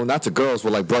 Like, not to girls,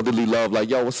 but like brotherly love, like,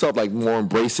 yo, what's up? Like more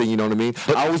embracing, you know what I mean?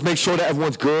 But I always make sure that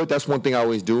everyone's good. That's one thing I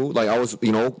always do. Like I always,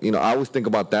 I always think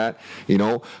about that,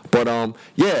 But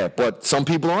but some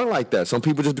people aren't like that. Some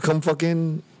people just become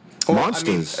fucking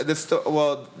monsters. I mean,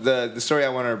 the story I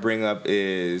want to bring up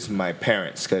is my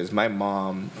parents, because my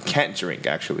mom can't drink.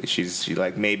 Actually, she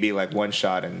like maybe like one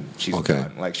shot and she's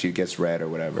done. Like she gets red or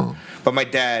whatever. Oh. But my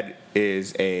dad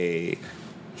he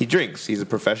drinks. He's a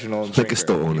professional drinker. Liquor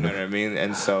store owner. You know what I mean?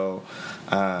 And so,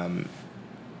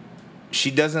 she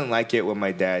doesn't like it when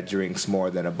my dad drinks more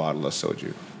than a bottle of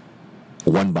soju.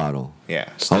 One bottle. Yeah.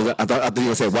 I thought you were going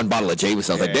to say 1 bottle of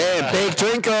Jameson. I was like, damn, big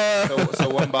drinker. So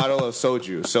 1 bottle of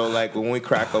soju. So, like, when we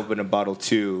crack open a bottle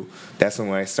 2, that's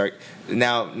when I start.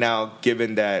 Now,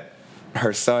 given that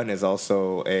her son is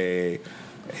also a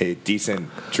decent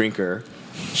drinker,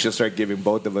 she'll start giving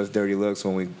both of us dirty looks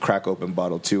when we crack open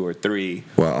bottle 2 or 3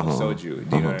 of soju.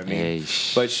 Do you know what I mean?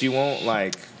 But she won't,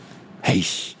 like... Hey.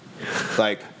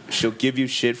 Like... she'll give you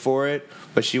shit for it,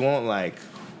 but she won't like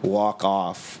walk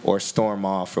off or storm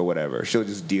off or whatever. She'll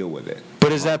just deal with it.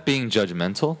 But is that being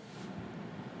judgmental?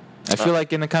 I feel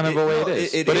like in a kind of a way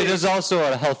it is. But it is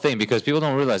also a health thing because people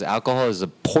don't realize alcohol is a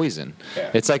poison.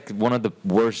 Yeah. It's like one of the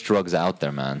worst drugs out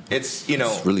there, man. It's,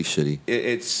 it's really shitty.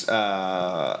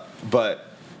 But,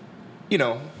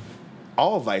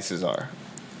 all vices are.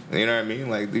 You know what I mean?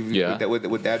 Like,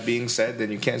 with that being said, then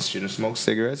you shouldn't smoke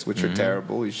cigarettes, which are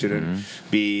terrible. You shouldn't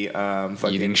be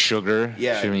fucking eating sugar.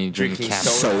 Yeah, shouldn't be drinking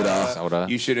soda.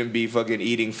 You shouldn't be fucking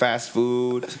eating fast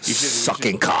food.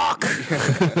 Sucking cock.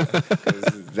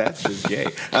 That's just gay.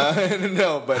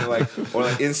 No, but or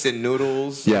instant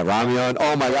noodles. Yeah, ramen.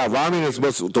 Oh my god, ramen is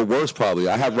the worst probably.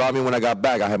 I had ramen when I got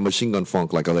back. I had machine gun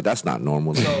funk. Like, that's not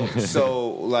normal.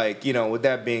 So with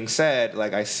that being said,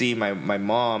 like I see my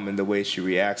mom and the way she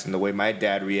reacts and the way my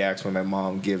dad reacts when my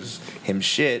mom gives him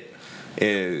shit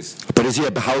is. But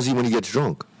how's he when he gets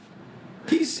drunk?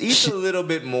 He's a little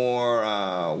bit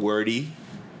more wordy.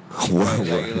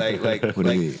 Like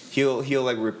he'll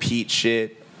like repeat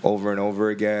shit over and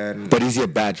over again. But is he a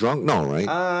bad drunk? No, right?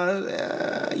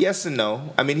 Yes and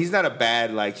no. I mean, he's not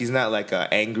he's not like a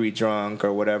angry drunk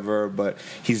or whatever, but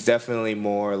he's definitely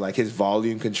more like his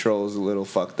volume control is a little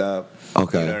fucked up.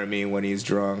 Okay. You know what I mean? When he's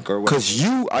drunk or whatever.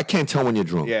 Because I can't tell when you're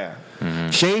drunk. Yeah.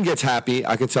 Mm-hmm. Shane gets happy.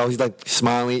 I can tell he's like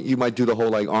smiling. You might do the whole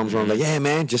like arms around, like, yeah,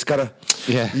 man, just gotta.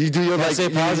 Yeah. You do your gotta stay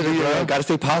positive, bro. Gotta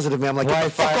stay positive, man. I'm like, get the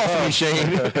fuck off of me,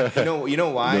 Shane. You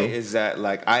know why? No. Is that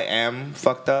like I am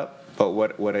fucked up? But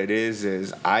what it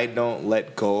is I don't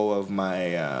let go of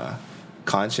my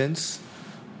conscience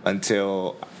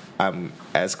until I'm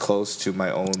as close to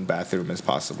my own bathroom as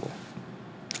possible.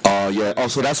 Oh, yeah. Oh,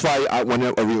 so that's why when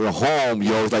we were home,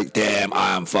 you're always like, damn,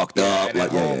 I'm fucked up. And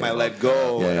at home, I let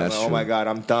go. Yeah, and I'm like, oh, my God,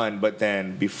 I'm done. But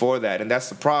then before that, and that's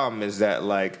the problem, is that,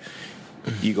 like,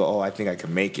 you go, oh, I think I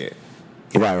can make it.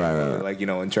 Right. Like,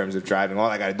 in terms of driving, all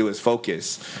I got to do is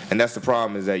focus. And that's the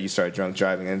problem, is that you start drunk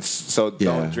driving. And so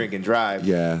don't drink and drive.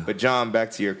 Yeah. But, John,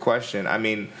 back to your question. I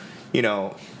mean,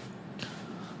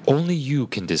 only you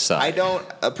can decide. I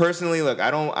don't, personally, look,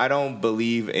 I don't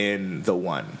believe in the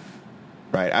one.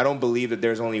 Right, I don't believe that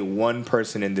there's only one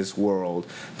person in this world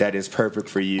that is perfect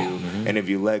for you, and if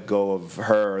you let go of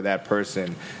her or that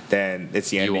person, then it's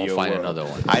the end of your world. You won't find another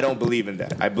one. I don't believe in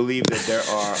that. I believe that there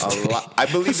are a lot. I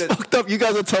believe that fucked up. You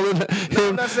guys are telling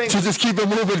him to just keep it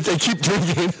moving and keep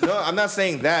drinking. No, I'm not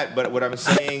saying that. But what I'm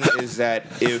saying is that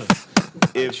if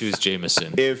choose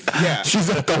Jameson, she's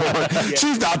not the one. Yeah.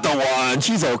 She's not the one.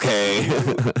 She's okay.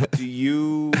 Do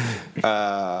you?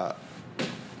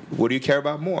 What do you care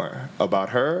about more? About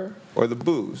her or the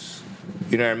booze?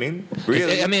 You know what I mean?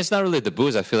 Really? I mean, it's not really the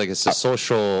booze. I feel like it's the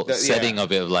social setting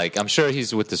of it. Like, I'm sure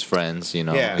he's with his friends,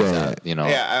 Yeah.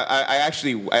 I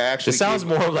actually. It sounds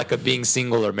more like a being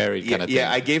single or married kind of thing. Yeah,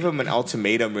 I gave him an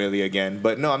ultimatum really again,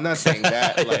 but no, I'm not saying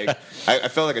that. Like, I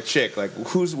felt like a chick. Like,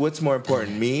 what's more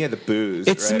important, me or the booze?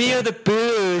 It's right? me or the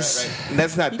booze. Right. And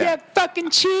that's not that. Yeah,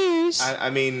 fucking choose. I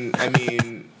mean,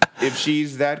 if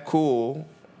she's that cool.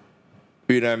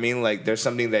 You know what I mean? Like, there's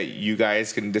something that you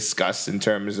guys can discuss in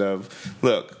terms of,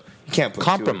 look, you can't put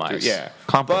compromise.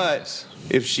 Compromise.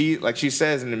 But if she, like she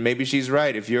says, and maybe she's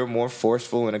right, if you're more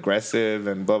forceful and aggressive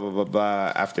and blah, blah, blah,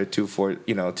 blah, after 2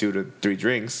 to 3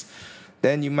 drinks,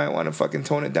 then you might want to fucking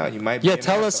tone it down. You might.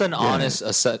 Tell us an honest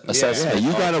assessment. Yeah,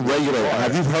 you got a regular.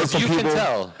 Have you heard from people? You can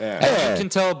tell. You can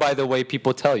tell by the way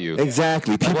people tell you.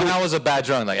 Exactly. Like when I was a bad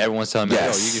drunk, like everyone's telling me, yo,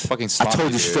 you fucking sloppy. I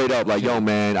told you straight up, like, yo,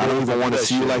 man, I don't even want to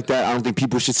see you like that. I don't think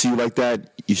people should see you like that.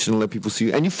 You shouldn't let people see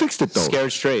you. And you fixed it, though.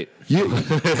 Scared straight.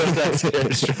 That's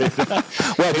scared straight.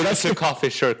 Well, did I took off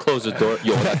his shirt, close the door?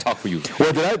 Yo, I talk for you.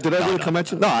 Well, did I really come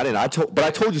at you? No, I didn't. I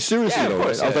told you seriously, though.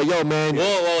 Right? I was like, yo, man.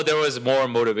 Well, there was more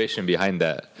motivation behind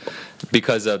that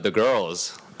because of the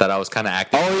girls that I was kind of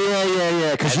acting. Oh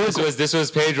yeah. Because this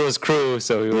was Pedro's crew,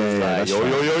 so he was like, yo.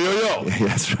 Yeah,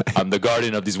 that's right. I'm the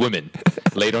guardian of these women.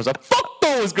 Later, I was like, fuck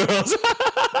those girls.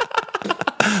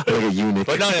 Like a eunuch.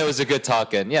 But no, it was a good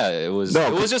talk, and it was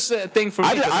just a thing for me.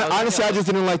 Honestly, I just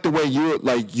didn't like the way you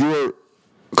were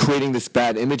creating this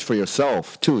bad image for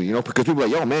yourself too, because people are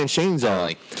like, yo, man, Shane's I don't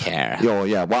like care. Yo,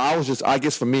 yeah. Well, I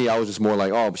guess for me, I was just more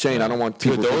like, oh, Shane, I don't want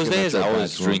people. Those days, I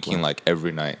was drinking like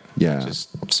every night. Yeah.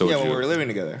 Just soju. Yeah, when we were living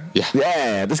together.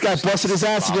 Yeah. This guy busted his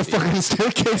ass to get fucking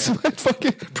staircase.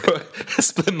 Fucking bro,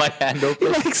 split my hand open.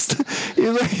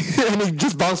 And he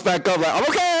just bounced back up like, I'm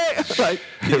okay. Like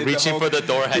reaching for the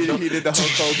door handle. He did the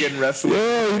Hulk Hogan wrestling.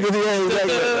 Yeah, he did.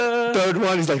 Like, third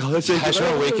one, he's like, oh, that's it. I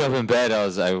tried to wake up in bed.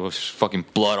 I was fucking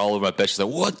blood all over my bed. She's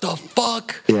like, what the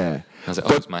fuck? Yeah. I was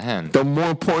like, it's my hand. The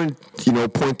more important,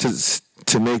 point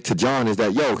to make to John is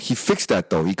that, yo, he fixed that,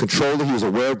 though. He controlled it. He was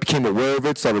aware, became aware of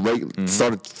it,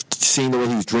 started seeing the way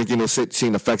he was drinking,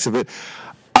 seeing the effects of it.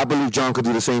 I believe John could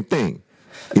do the same thing.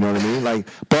 You know what I mean?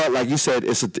 But like you said,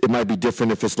 it might be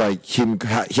different if it's like he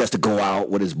has to go out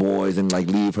with his boys and like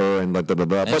leave her and like blah blah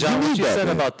blah. And but John, what you said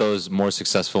about those more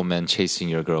successful men chasing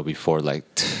your girl before,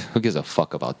 like, who gives a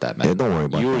fuck about that, man? Yeah, don't worry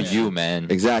about you. that. You, man.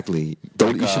 Exactly.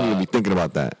 You shouldn't even be thinking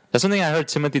about that. That's something I heard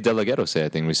Timothy DeLaGhetto say, I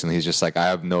think, recently. He's just like, I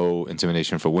have no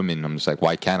intimidation for women. I'm just like,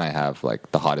 why can't I have like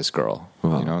the hottest girl?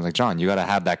 You know, like, John, you gotta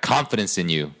have that confidence in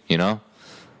you. You know?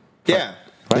 Yeah.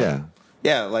 Right? Yeah.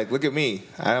 Yeah, like, look at me.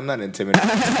 I'm not intimidated.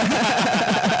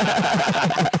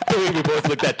 We both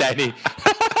looked at Danny.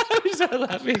 We started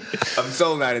laughing. I'm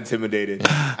so not intimidated.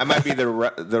 I might be the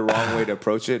wrong way to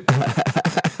approach it.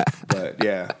 But,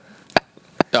 yeah.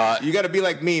 You got to be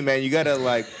like me, man. You got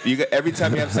to, every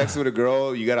time you have sex with a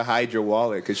girl, you got to hide your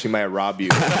wallet because she might rob you.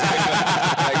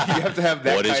 Like, you have to have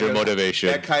that. What is your motivation?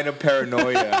 That kind of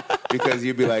paranoia because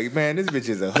you'd be like, man, this bitch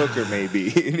is a hooker,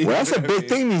 maybe. Well, that's a big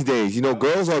thing these days. You know,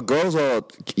 girls are,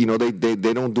 you know, they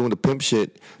don't do the pimp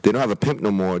shit. They don't have a pimp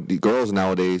no more. The girls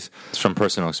nowadays. It's from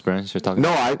personal experience you're talking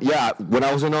about? No, when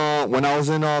I was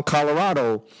in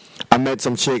Colorado, I met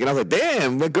some chick and I was like,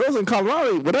 damn, the girls in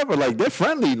Colorado, whatever, like they're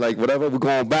friendly, like whatever. We're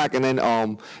going back, and then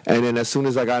as soon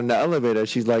as I got in the elevator,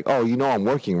 she's like, oh, you know I'm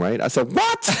working, right? I said,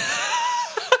 what?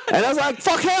 And I was like,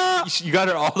 fuck her. You got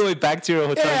her all the way back to your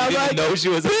hotel. Yeah, you didn't know she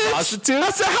was a prostitute? I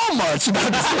said, how much?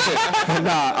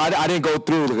 Nah, I didn't go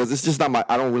through because it's just not my,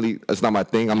 it's not my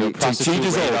thing. I mean, teach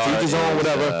his own,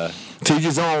 whatever. Teach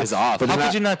his own. It's off. How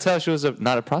could you not tell she was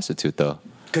not a prostitute, though?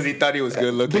 Because he thought he was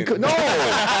good looking. No,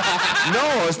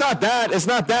 it's not that. It's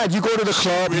not that. You go to the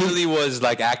club. She really was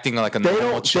like acting like a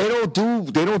normal chick. They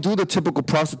don't do the typical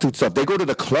prostitute stuff. They go to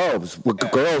the clubs with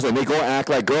girls and they go and act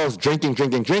like girls, drinking.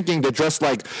 They're dressed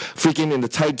like freaking in the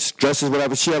tight dresses,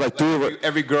 whatever. She had like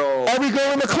every girl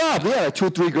in the club. Yeah, like 2 or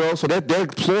 3 girls. So their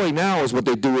employee now is what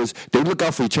they do is they look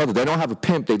out for each other. They don't have a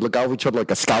pimp. They look out for each other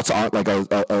like a scouts art, like a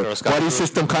buddy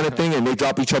system kind of thing, and they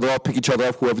drop each other off, pick each other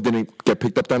up, whoever didn't get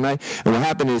picked up that night. And what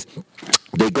happened is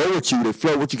they go with you, they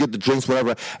flirt with you, get the drinks,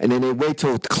 whatever, and then they wait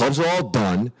till the clubs are all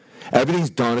done. Everything's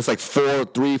done. It's like 4,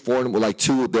 like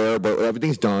 2 there, but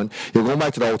everything's done. You're going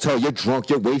back to the hotel. You're drunk.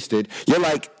 You're wasted. You're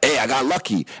like, hey, I got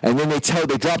lucky. And then they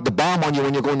drop the bomb on you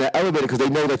when you're going to the elevator because they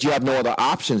know that you have no other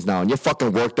options now. And you're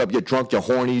fucking worked up. You're drunk. You're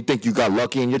horny. You think you got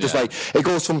lucky. And you're just like, it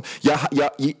goes from,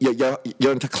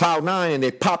 you're into cloud 9 and they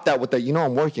pop that with the, you know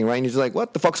I'm working, right? And you're just like,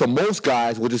 what the fuck? So most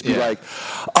guys will just be like,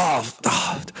 oh,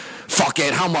 fuck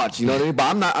it. How much? You know what I mean? But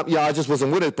I'm not, I just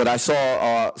wasn't with it. But I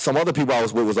saw some other people I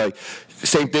was with was like,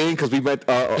 same thing. Because we met,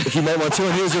 he met one too,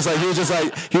 and he was just like,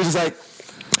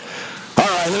 all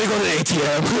right, let me go to the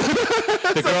ATM.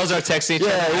 The girls are texting each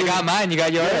other. I got mine. You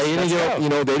got yours.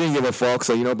 Yeah, they didn't give a fuck.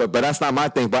 So but that's not my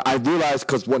thing. But I realized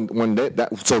because when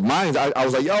mine, I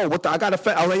was like, yo, I got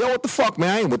a. I was like, yo, what the fuck, man?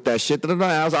 I ain't with that shit.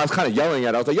 I was kind of yelling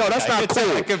at it. I was like, yo, that's not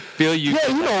cool. I can feel you. Yeah,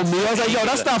 you know me. I was like, yo,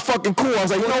 that's not fucking cool. I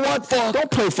was like, you know what?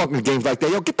 Don't play fucking games like that.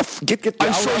 Yo, get the fuck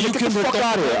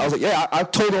out of here. I was like, yeah, I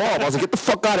told her off. I was like, get the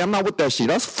fuck out of here. I'm not with that shit.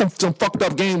 That's some fucked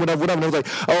up game, whatever. And I was like,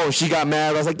 oh, she got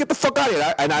mad. I was like, get the fuck out of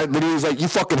here. And I literally was like, you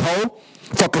fucking hoe.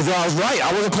 Fuck, cause I was right.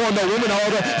 I wasn't calling no women all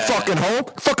the fucking hoe.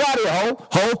 Fuck out of here, hoe.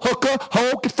 Hoe, hooker,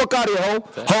 hoe. Get the fuck out of here, hoe.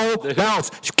 Hoe, bounce.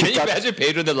 Can you imagine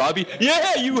Pedro in the lobby?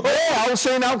 Yeah, you hoe. Yeah, I was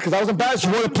saying that because I was embarrassed.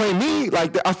 You wanted to play me.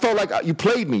 Like, I felt like you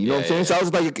played me. You know what I'm saying? So I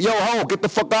was like, yo, hoe, get the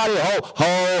fuck out of here, hoe.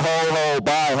 Hoe,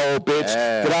 bye, hoe, bitch.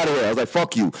 Yeah. Get out of here. I was like,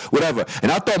 fuck you, whatever.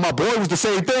 And I thought my boy was the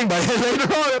same thing, but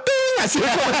later on, I said,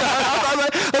 I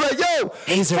was like, yo,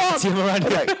 hey, fuck.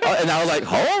 And I was like,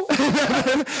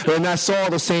 hoe? And I saw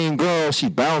the same girl. She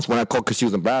bounced when I called because she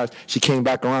was embarrassed. She came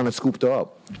back around and scooped her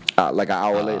up like an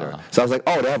hour later. So I was like,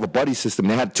 oh, they have a buddy system.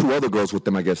 They had 2 other girls with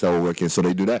them, I guess, that were working. So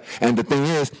they do that. And the thing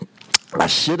is, I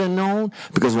should have known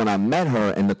because when I met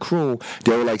her and the crew,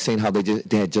 they were like saying how they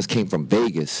had just came from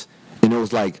Vegas. And it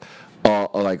was like,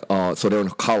 so they're in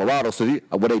Colorado. So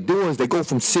what they do is they go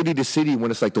from city to city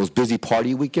when it's like those busy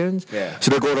party weekends. Yeah.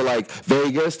 So they go to like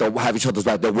Vegas. They'll have each other's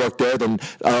back. They'll work there. Then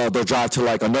they'll drive to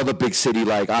like another big city,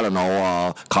 like I don't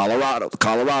know,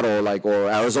 Colorado, like or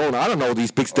Arizona. I don't know these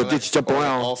big stuff. They just jump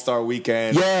around. All-Star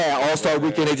Weekend. Yeah, All-Star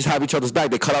Weekend. They just have each other's back.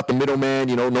 They cut out the middleman.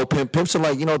 You know, no pimp. Pimps are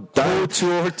like Pro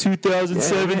Tour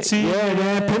 2017. Yeah,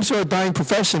 man. Pimps are a dying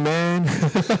profession, man.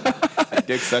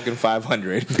 Dick sucking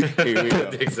 500. Here we go.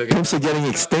 Pimps are getting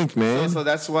extinct, man. So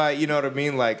that's why, you know what I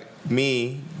mean? Like,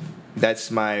 me,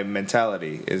 that's my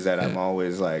mentality, is that I'm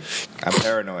always like, I'm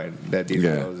paranoid that these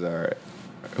girls are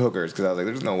hookers. Because I was like,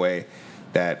 there's no way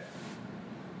that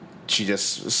she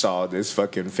just saw this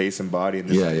fucking face and body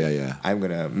and I'm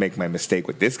gonna make my mistake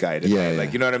with this guy today.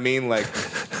 Like, you know what I mean? Like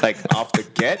off the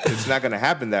get, it's not gonna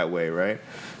happen that way, right?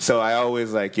 So I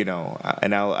always like, you know,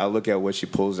 and I'll look at what she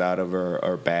pulls out of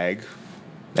her bag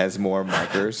as more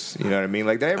markers. You know what I mean?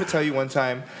 Like, did I ever tell you one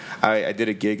time I did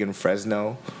a gig in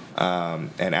Fresno?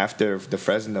 And after the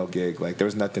Fresno gig, like, there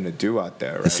was nothing to do out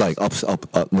there, right? It's like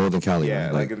up Northern Cali, yeah,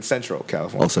 right? like in Central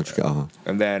California. Oh, Central California.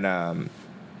 And then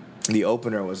the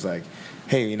opener was like,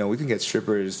 hey, you know, we can get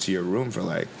strippers to your room for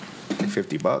like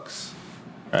 $50,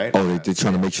 right? Oh, they're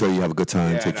trying to make sure you have a good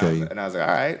time, take care of you. And I was like,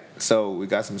 all right. So we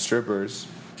got some strippers,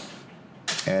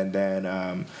 and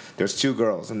then there's two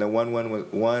girls, and then one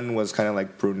was kind of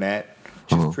like brunette.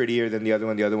 She was prettier than the other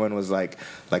one. The other one was like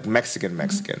Mexican,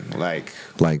 like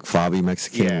Fabi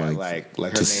Mexican. Yeah, like her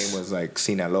name was like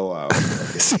Sinaloa, or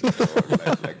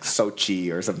like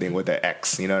Sochi or something with an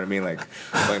X. You know what I mean? Like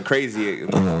going crazy.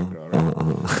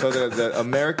 So the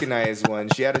Americanized one,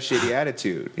 she had a shitty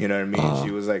attitude. You know what I mean?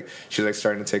 She was like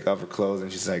starting to take off her clothes,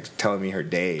 and she's like telling me her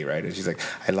day, right? And she's like,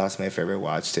 I lost my favorite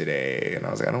watch today, and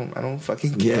I was like, I don't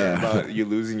fucking care about you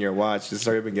losing your watch. Just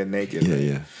start up and get naked.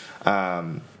 Yeah.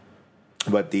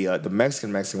 But the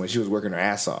Mexican one, she was working her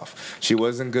ass off. She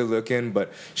wasn't good looking,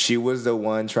 but she was the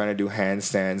one trying to do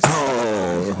handstands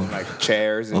on like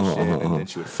chairs and shit, and then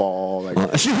she would fall.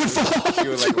 Like she would fall. She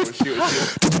was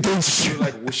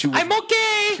I'm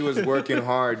okay. She was working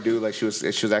hard, dude. Like she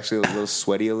was actually a little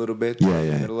sweaty a little bit. Yeah. In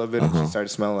the middle of it, and she started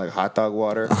smelling like hot dog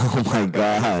water. Oh my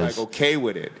god. She was like okay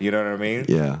with it. You know what I mean?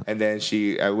 Yeah. And then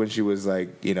when she was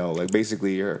like, you know, like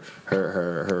basically her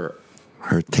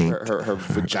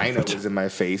vagina was in my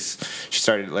face. She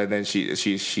started, and then she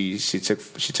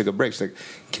took a break. She's like,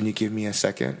 "Can you give me a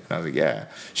second?" And I was like, "Yeah."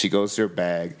 She goes to her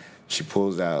bag. She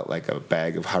pulls out like a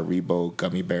bag of Haribo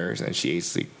gummy bears, and she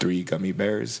eats like 3 gummy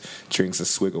bears. Drinks a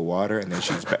swig of water, and then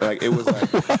she's back. Like it was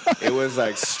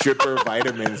like stripper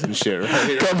vitamins and shit.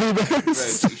 Right? Gummy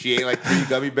bears. Like, she ate like 3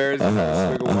 gummy bears and a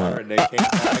swig of water, and then came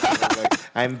back and was like,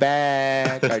 "I'm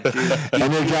back. I did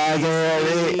energized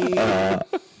already."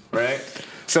 Right?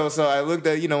 So I looked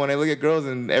at, you know, when I look at girls,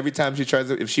 and every time she tries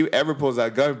to, if she ever pulls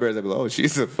out gummy bears, I'd be like, oh,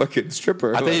 she's a fucking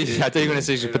stripper. I thought you were going to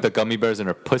say she put the gummy bears in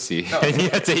her pussy, and you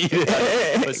had to eat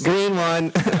it. Green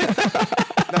one.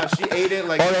 No, she ate it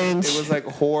like orange. It was like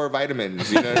whore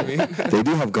vitamins, you know what I mean? They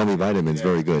do have gummy vitamins,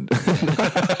 very good.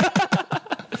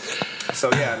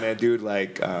 So yeah, man, dude,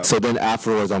 like. So then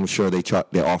afterwards, I'm sure they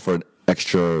offered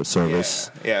extra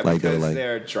service. Yeah, like because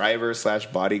their driver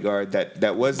 / bodyguard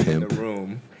that was in the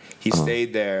room. He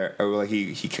stayed there, or like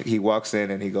he walks in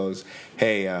and he goes,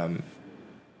 "Hey,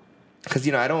 because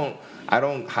you know I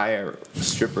don't hire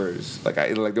strippers. Like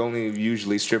the only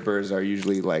usually strippers are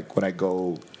usually like when I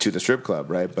go to the strip club,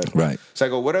 right? But so I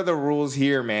go, what are the rules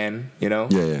here, man? You know?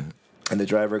 Yeah. And the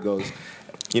driver goes,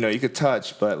 you know, you could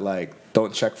touch, but like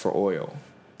don't check for oil.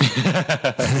 You know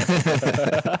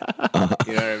what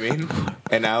I mean?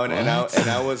 And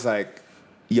I was like,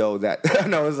 yo,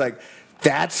 and I was like.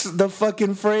 That's the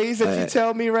fucking phrase that you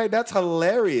tell me, right? That's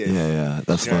hilarious. Yeah,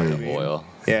 that's funny. I mean? Oil.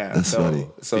 Yeah, that's funny.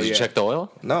 So did you check the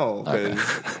oil? No, because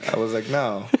I was like,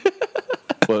 no.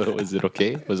 Well, was it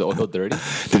okay? Was the oil dirty?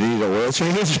 Did he need an oil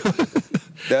change?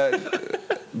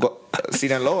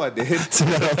 Sinaloa did.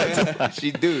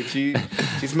 She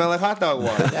smelled like hot dog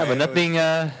water. Yeah, but nothing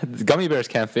gummy bears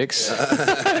can't fix. I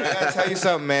gotta tell you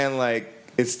something, man. Like.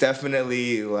 It's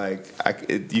definitely like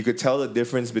you could tell the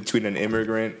difference between an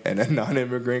immigrant and a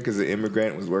non-immigrant because the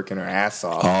immigrant was working her ass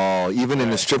off. Oh, even in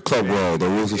the strip club world, the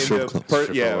rules of strip club.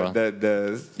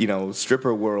 The you know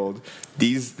stripper world.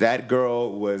 That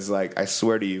girl was like, I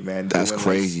swear to you, man. That's doing,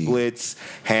 crazy. Like, splits,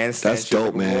 handstands. That's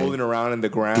dope, man. Rolling around in the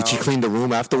ground. Did she clean the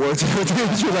room afterwards? She was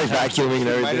like vacuuming and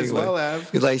everything. Might as well have.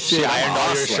 He's like, shit. She ironed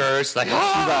all your shirts. Like, she's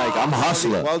like, I'm a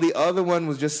hustler. While the other one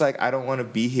was just like, I don't want to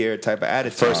be here type of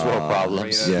attitude. First world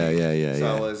problems. You know what I mean?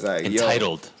 So I was like,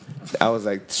 entitled. I was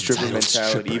like stripper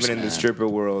mentality. Even in the stripper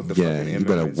world, the fucking you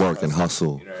better work and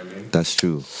hustle. You know what I mean? That's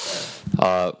true.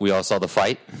 We all saw the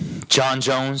fight. John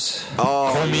Jones.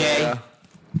 Cormier. Yeah.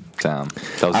 Damn.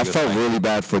 I felt really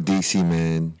bad for DC,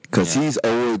 man, because he's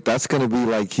old. That's gonna be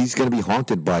like he's gonna be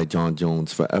haunted by John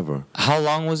Jones forever. How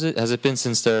long was it? Has it been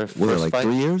since their first like fight?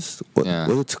 3 years? Was it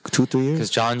 2-3 years? Because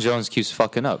John Jones keeps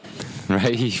fucking up,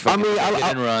 right? He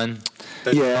didn't run.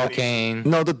 Cocaine.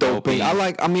 No, the doping. I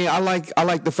like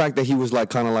the fact that he was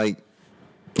like kind of like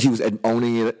he was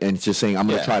owning it and just saying, I'm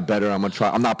gonna try better. I'm not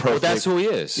perfect. Well, that's who he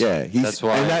is. Yeah, that's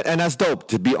why. And that's dope.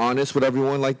 To be honest with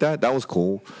everyone like that, that was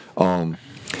cool.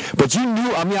 But you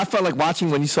knew. I mean, I felt like watching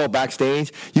when you saw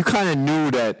backstage, you kind of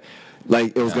knew that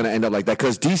like it was gonna end up like that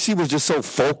because DC was just so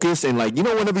focused and like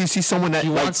whenever you see someone that he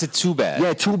wants it too bad.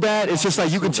 Yeah, too bad. It's just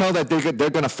like you can tell that they're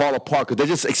gonna fall apart because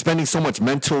they're just expending so much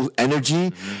mental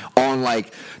energy on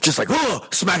like just like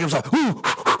smacking himself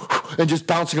and just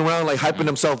bouncing around like hyping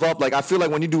themselves up. Like I feel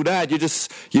like when you do that, you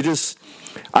just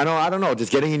I don't know, just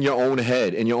getting in your own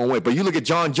head, in your own way. But you look at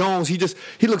Jon Jones, he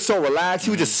looked so relaxed. He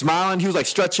was just smiling. He was like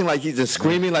stretching, like he's just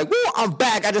screaming, like, "Woo, I'm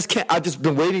back! I just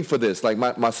been waiting for this, like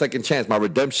my second chance, my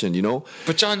redemption."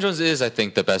 But Jon Jones is, I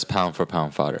think, the best pound for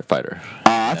pound fighter.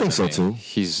 I think so too.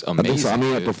 He's amazing. I think so. I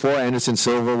mean, before Anderson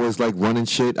Silva was like running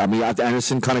shit. I mean, after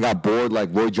Anderson kind of got bored, like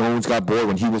Roy Jones got bored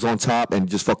when he was on top and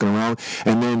just fucking around.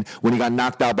 And then when he got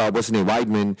knocked out by what's his name,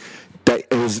 Weidman. But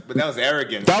that was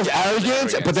arrogance. That was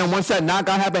arrogance. But then once that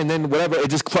knockout happened, and then whatever,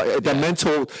 it just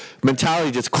that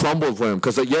mentality just crumbled for him.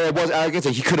 Because it was arrogance,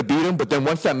 and he could have beat him. But then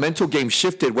once that mental game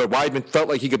shifted, where Weidman felt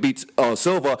like he could beat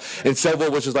Silva, and Silva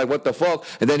was just like, "What the fuck?"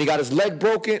 And then he got his leg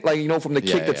broken, like from the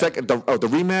kick, the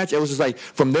rematch. It was just like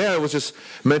from there, it was just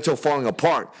mental falling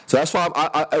apart. So that's why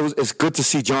it's good to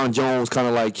see Jon Jones kind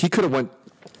of like he could have went.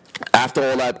 After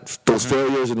all those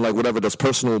failures and like whatever those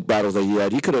personal battles that he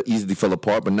had, he could have easily fell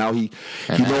apart. But now he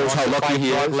knows how lucky he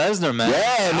is. Brock Lesnar, man.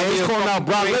 Yeah, man, he's calling out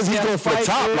Brock Lesnar. He's going for the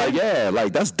top.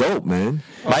 Like that's dope, man.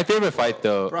 My favorite fight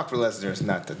though, Brock Lesnar is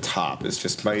not the top. It's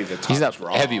just maybe the top. He's not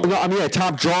draw. heavyweight. No, I mean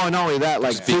top draw. Not only that,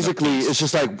 like physically, it's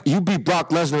just like you beat Brock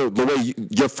Lesnar the way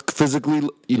you're physically,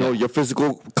 your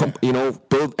physical,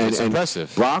 build and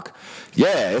impressive. Brock,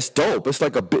 yeah, it's dope. It's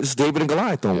like it's David and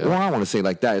Goliath. Well, I don't want to say it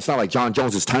like that. It's not like Jon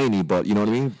Jones is tiny, but you know what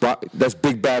I mean. That's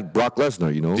big bad Brock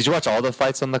Lesnar. Did you watch all the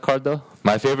fights on the card though?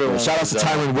 My favorite one. Shout out to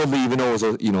Tyron Woodley, even though it was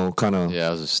a kind of. Yeah,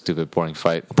 it was a stupid, boring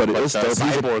fight. But it was the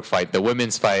Cyborg fight, the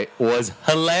women's fight, was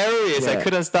hilarious. Yeah. I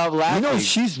couldn't stop laughing.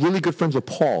 She's really good friends with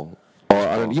Paul.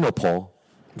 Or Paul.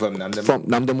 From Namdamun? From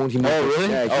Namdamun. Oh, really?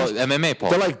 Yeah, MMA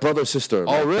Paul. They're like brother sister.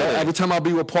 Oh, really? Every time I'll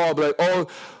be with Paul, I'll be like,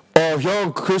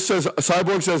 young Chris says,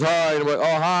 Cyborg says hi. And I'm like, oh,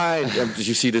 hi. And did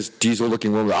you see this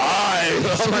diesel-looking woman? Hi.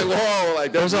 I'm like, whoa.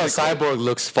 Like, there's how Cyborg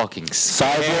looks fucking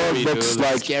scary. Cyborg looks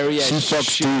like scary she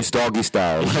fucks dudes doggy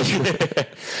style.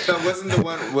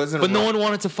 But no one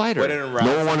wanted to fight her.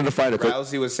 No one wanted to fight her.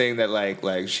 Rousey was saying that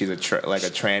like she's a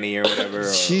tranny or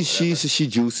whatever. She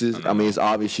juices. I mean, it's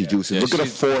obvious she juices. Yeah, look at her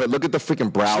forehead. Look at the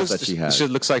freaking brows that she has. She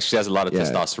looks like she has a lot of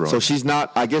testosterone. So she's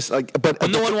not, I guess, like. But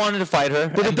no one wanted to fight her.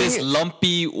 But this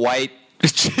lumpy white.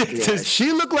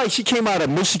 She looked like she came out of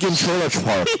Michigan Trailer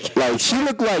Park. Like she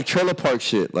looked like Trailer Park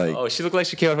shit. Like she looked like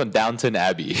she came out from Downton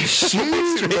Abbey. She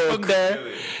from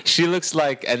there. She looks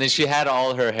like, and then she had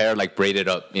all her hair like braided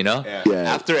up. Yeah.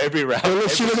 After every round,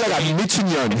 she looked like a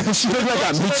Michigan. She looked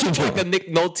like a Michigan. Like a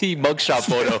Nick Nolte mugshot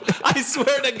photo. I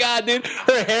swear to God, dude,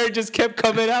 her hair just kept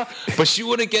coming out, but she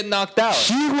wouldn't get knocked out.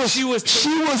 She was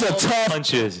a tough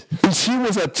punches. She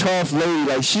was a tough lady.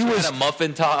 Like she was had a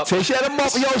muffin top. So she had a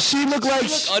muffin. Yo, she looked like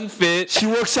unfit. She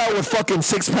works out with fucking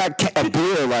 6-pack of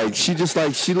beer. Like she looks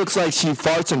like she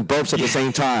farts and burps at the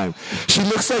same time. She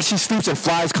looks like she sleeps and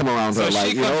flies come around her.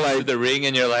 Like she comes to the ring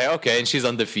and you're like, okay, and she's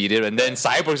undefeated, and then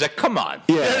Cyborg's like, come on,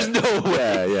 there's no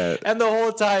way. Yeah. And the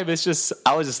whole time it's just,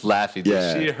 I was just laughing.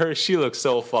 Yeah. She looked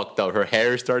so fucked up. Her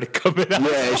hair started coming out.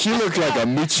 Yeah, she looked like a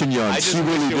Michigan. She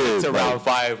really did. To round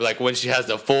 5, like when she has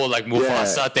the full like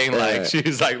Mufasa thing, like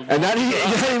she's like, and not even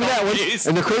that.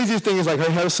 And the craziest thing is like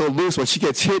her hair's so loose when she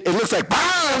gets hit, it looks like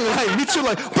bang, like Mitchell,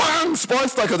 like bang,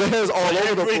 sparks like her hair's all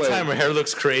over the place. Every time her hair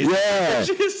looks crazy. Yeah,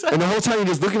 and the whole time you're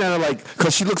just looking at her like,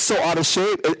 because she looks so out of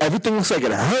shape, everything looks like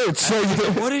it hurts. So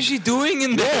what is she doing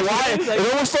in there? Yeah, why?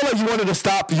 It almost felt like you wanted to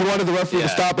stop. You wanted the referee to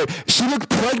stop it. She looked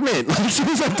pregnant. Like she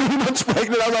was like 3 months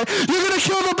pregnant. I was like, you're gonna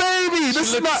kill the baby.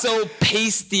 This is not so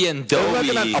pasty and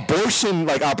doughy. Like an abortion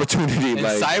like opportunity. And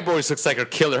like Cyborg looks like her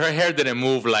killer. Her hair didn't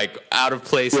move like out of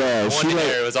place. Yeah,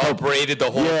 it was all braided the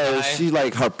whole time. Yeah, she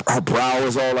like her brow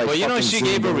was all like. But she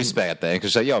gave her respect at the end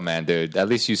because she's like, yo, man, dude, at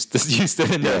least you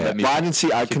stood in there. Well,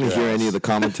 I couldn't hear any of the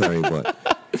commentary, but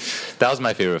that was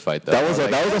my favorite fight. Though. That was a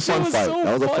fun fight.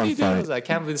 That was a fun fight. I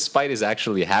can't believe this fight is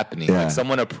actually happening. Yeah. Like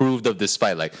someone approved of this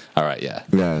fight. Like, all right,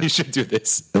 you should do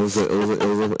this. It was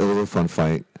a fun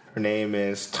fight. Her name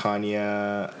is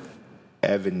Tanya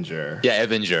Evinger. Yeah,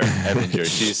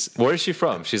 Evinger. Where is she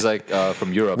from? She's like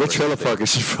from Europe. What trailer park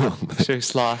is she from?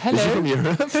 She's like, hello. Is she from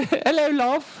Europe? Hello,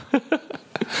 love.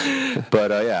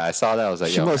 But I saw that. I was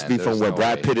like, she must be from where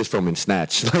Brad Pitt is from in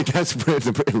Snatch. Like that's where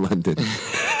in London.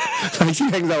 Like she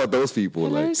hangs out with those people.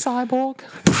 Hello, like Cyborg.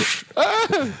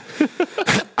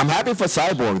 I'm happy for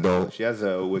Cyborg though. She has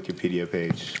a Wikipedia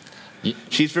page.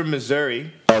 She's from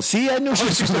Missouri. Oh, see, I knew she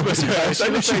was from Missouri. I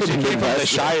knew she came from the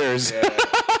Shires.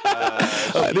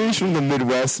 I knew she's from the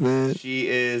Midwest, man. She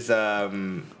is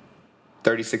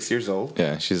 36 years old.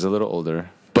 Yeah, she's a little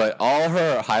older. But all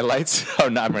her highlights, or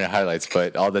not really highlights,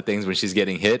 but all the things when she's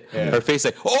getting hit, her face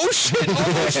like, oh shit,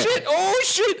 oh shit, oh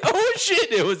shit, oh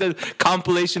shit. It was a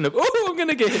compilation of, oh, I'm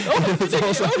gonna get hit. Oh,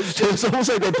 it's almost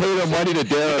like they paid her money to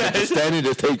dare to stand and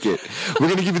just take it. We're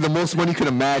gonna give you the most money you can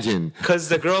imagine. Because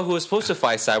the girl who was supposed to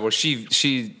fight Cyborg,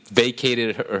 she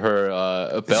vacated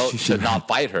her belt to not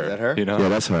fight her. Is that her? You know? Yeah,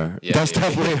 that's her. That's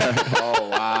definitely her. Oh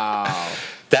wow.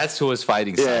 That's who was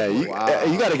fighting Cyborg. Yeah,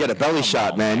 you got to get a belly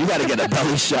shot, man. You got to get a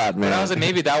belly shot, man. And I was like,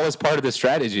 maybe that was part of the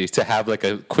strategy to have like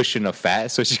a cushion of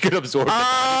fat so she could absorb it.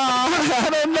 I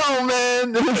don't know,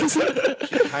 man.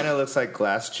 She kind of looks like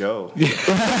Glass Joe. Yeah.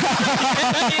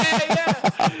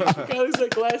 She looks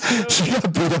like Glass Joe. She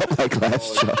got beat up like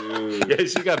Glass Joe. Dude. Yeah,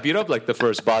 she got beat up like the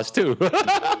first boss too.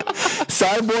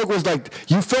 Cyborg was like,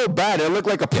 you felt bad. It looked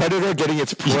like a predator getting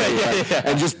its prey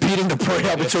and just beating the prey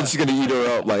up until she's gonna eat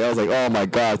her up. Like I was like, oh my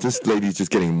god, this lady's just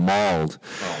getting mauled.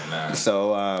 Oh man.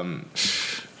 So I'm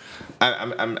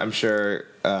sure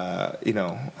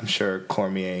I'm sure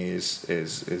Cormier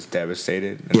is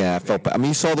devastated. Yeah, I felt bad. I mean,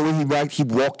 you saw the way he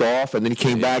walked off, and then he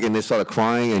came back and they started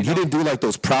crying, and he didn't do like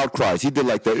those proud cries. He did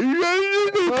like the.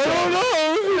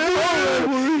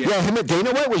 Yeah, him and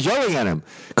Dana White was yelling at him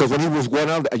because when he was going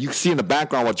out, you see in the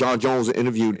background while John Jones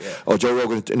interviewed or Joe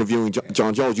Rogan interviewing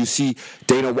John Jones, you see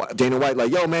Dana White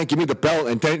like, yo man, give me the belt,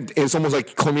 and then it's almost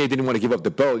like Cormier didn't want to give up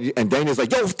the belt, and Dana's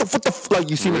like, yo, what the like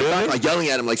you see him in the back, like yelling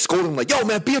at him, like scolding him, like, yo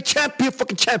man, be a champ, be a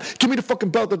fucking champ, give me the fucking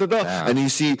belt, and then you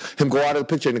see him go out of the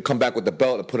picture and then come back with the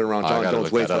belt and put it around John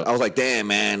Jones' waist. I was like, damn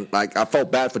man, like I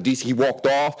felt bad for DC. He walked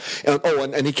off,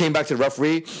 and he came back to the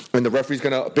referee, and the referee's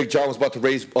Big John was about to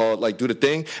raise do the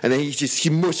thing, and then he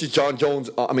mushes John Jones,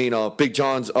 Big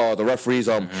John's the referee's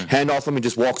hand off him and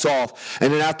just walks off.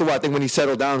 And then afterward, I think when he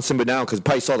settled down and simmered down, because he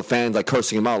probably saw the fans like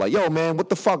cursing him out, like, yo man, what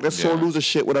the fuck, that's sore loser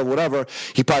shit, whatever.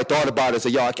 He probably thought about it and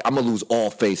said, yo, I'm gonna lose all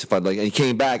face if I like. And he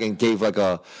came back and gave like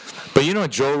a. But you know,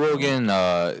 Joe Rogan,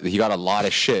 he got a lot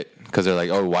of shit because they're like,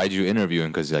 oh, why'd you interview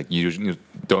him? Because like you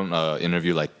don't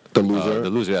interview like. The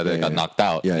loser, that got knocked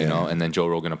out, you know, and then Joe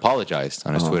Rogan apologized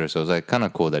on his Twitter, so it was like kind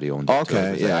of cool that he owned it.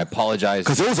 Okay, like, I apologize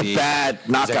because it was a bad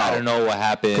knockout. Like, I don't know what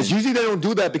happened. Because usually they don't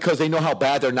do that because they know how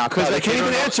bad they're knocked out. They can't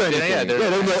even answer anything. They're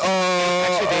like,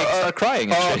 actually they start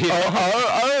crying.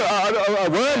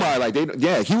 Where am I? Like,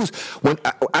 he was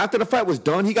after the fight was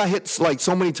done, he got hit like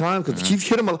so many times because he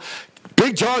hit him.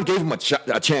 Big John gave him a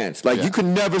chance. Like, you could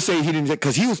never say he didn't,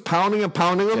 because he was pounding him.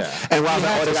 Yeah. And I was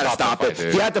like, they got to stop it.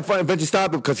 He had to eventually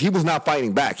stop it because he was not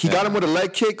fighting back. He got him with a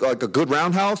leg kick, like a good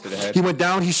roundhouse. He went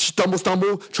down, he stumbled,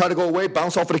 tried to go away,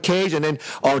 bounced off of the cage, and then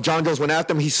John Jones went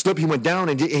after him. He slipped, he went down,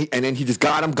 and then he just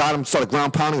got him, started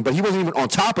ground pounding. But he wasn't even on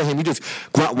top of him. He just,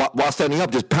 while standing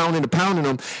up, just pounding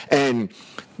him. And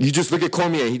you just look at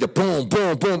Cormier, he just boom,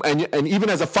 boom, boom. And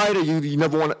even as a fighter, you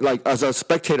never want to, like, as a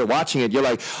spectator watching it, you're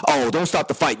like, oh, don't stop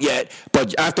the fight yet.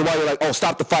 But after a while, you're like, oh,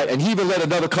 stop the fight. And he even let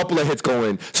another couple of hits go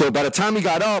in. So by the time he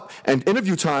got up and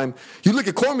interview time, you look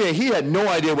at Cormier, he had no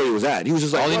idea where he was at. He was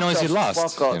just like, all he knows is he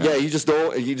lost. You know? Yeah, you just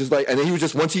know, and then he was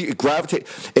just, once he gravitated,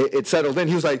 it settled in,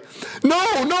 he was like, no,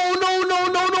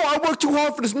 I worked too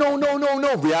hard for this, no.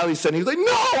 Reality set, he was like,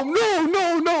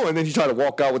 no. And then he tried to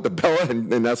walk out with the belt,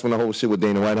 and that's when the whole shit with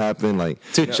Dana White happened. Like,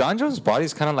 dude, John Jones'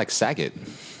 body's kind of like Saget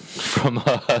from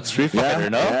Street Fighter,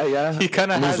 no? Yeah. He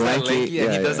kind of has that lanky,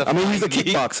 and he does a he's a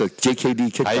kickboxer,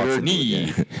 JKD kickboxer.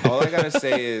 knee. All I gotta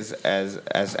say is,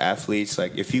 as athletes,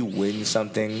 like, if you win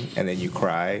something and then you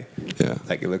cry,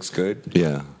 like, it looks good.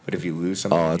 Yeah. But if you lose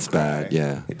something, it's bad.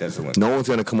 Yeah. It doesn't look. No one's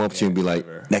gonna come up to you and be like,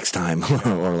 next time,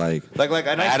 or like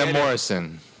Adam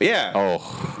Morrison. Yeah.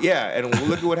 Oh. Yeah, and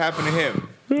look at what happened to him.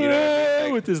 You know what I mean?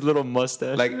 Like, with his little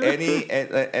mustache. Like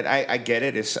and I get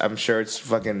it. I'm sure it's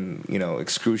fucking,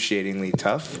 excruciatingly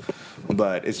tough,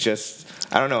 but it's just,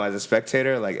 I don't know. As a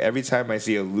spectator, like, every time I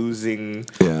see a losing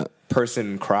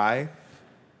person cry,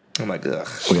 I'm like, ugh.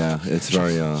 Yeah, it's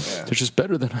very. They're just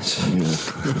better than us.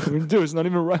 Yeah. Dude, it's not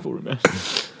even a rivalry, man.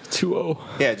 2-0.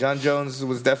 Yeah, John Jones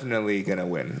was definitely gonna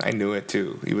win. I knew it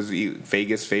too. He was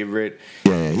Vegas favorite.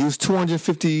 Yeah, he was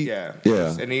 250. Yeah.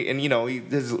 And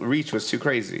his reach was too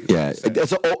crazy. Yeah,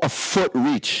 it's a foot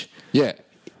reach. Yeah.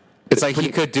 It's like he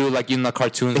could do, like, in the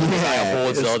cartoons, the guy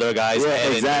holds the other guy's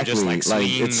head and just like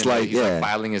swing. It's like, he's like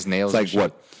filing his nails. It's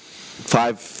like what?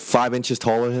 5 inches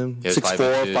taller than him,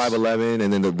 6'4", 5'11",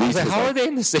 and then the reach. Like, how are they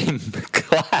in the same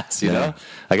class? You know,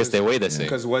 I guess they weigh the same.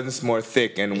 Because one's more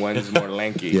thick and one's more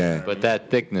lanky. Yeah, but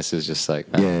that thickness is just like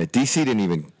DC didn't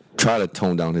even try to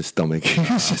tone down his stomach. He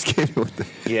just came with the.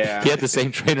 Yeah. He had the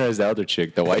same trainer as the other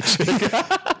chick, the white chick.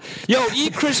 Yo,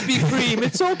 eat Krispy Kreme.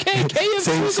 It's okay.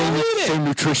 KFC, Same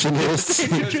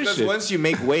nutritionist. Because once you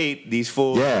make weight, these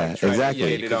fools. Yeah,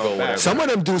 exactly. Some of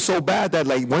them do so bad that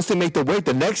like once they make the weight,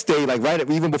 the next day, like right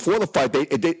even before the fight,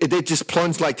 they just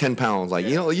plunge like 10 pounds. Like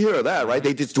you hear that, right?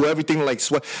 They just do everything like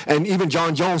sweat. And even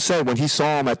John Jones said when he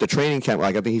saw him at the training camp,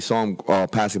 like I think he saw him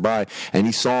passing by, and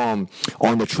he saw him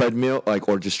on the treadmill, like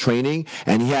or just training,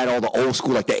 and he had all the old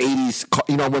school like the 80s.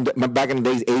 You know when back in the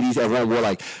days 80s, everyone wore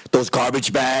like those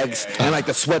garbage bags and like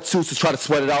the sweatsuits to try to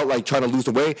sweat it out, like trying to lose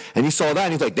the weight. And he saw that,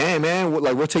 and he's like, "Damn, man,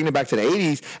 we're taking it back to the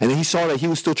 80s." And then he saw that he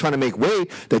was still trying to make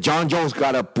weight. That John Jones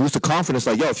got a boost of confidence,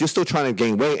 like, "Yo, if you're still trying to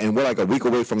gain weight, and we're like a week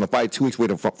away from the fight, 2 weeks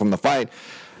away from the fight."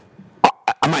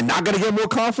 Am I not going to get more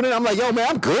confident? I'm like, yo, man,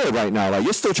 I'm good right now. Like,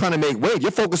 you're still trying to make weight.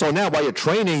 You're focused on that while you're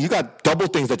training. You got double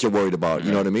things that you're worried about.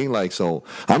 You know what I mean? Like, so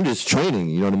I'm just training.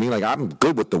 You know what I mean? Like, I'm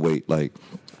good with the weight. Like,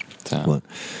 but.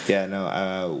 Yeah,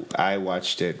 no, I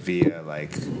watched it via,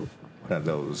 like, one of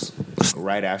those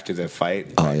right after the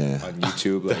fight on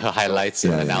YouTube. Like, the highlights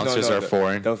and announcers are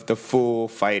foreign. The full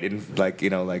fight, and like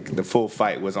the full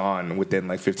fight was on within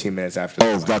like 15 minutes after.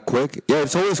 Oh, it's that quick? Yeah,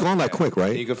 it's always gone that quick,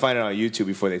 right? And you can find it on YouTube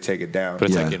before they take it down. But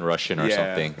it's like in Russian or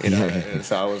something. You know,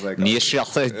 so I was like,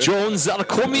 Jones, yeah,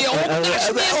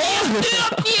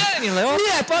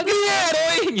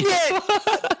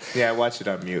 I watched it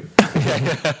on mute.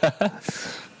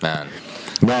 Man.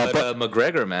 No, but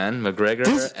McGregor, man. McGregor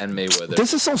and Mayweather.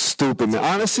 This is so stupid, man.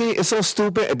 Honestly, it's so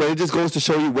stupid, but it just goes to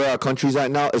show you where our country's at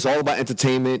now. It's all about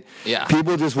entertainment. Yeah.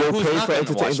 People just will pay for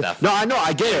entertainment. No, I know,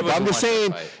 I get it, but I'm just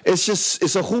saying, it's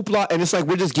a hoopla, and it's like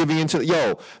we're just giving into,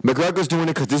 McGregor's doing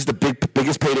it because this is the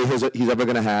biggest payday he's ever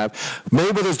going to have.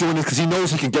 Mayweather's doing it because he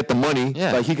knows he can get the money.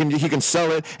 Yeah. Like, he can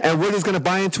sell it, and we're just going to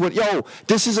buy into it. Yo,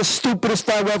 this is the stupidest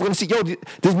fight we're ever going to see. Yo,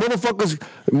 this motherfucker's,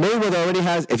 Mayweather already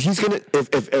has, if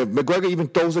McGregor even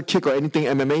throws a kick or anything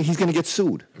MMA, he's gonna get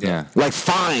sued. Yeah, like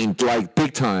fined, like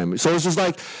big time. So it's just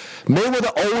like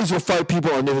Mayweather always will fight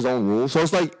people under his own rules. So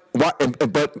it's like, but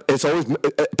it's always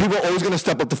people are always gonna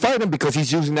step up to fight him because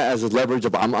he's using that as a leverage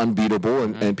of I'm unbeatable,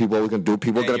 and people are always gonna do.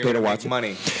 People are gonna pay to watch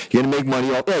money. You're gonna make money.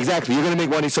 Yeah, exactly. You're gonna make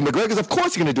money. So McGregor's, of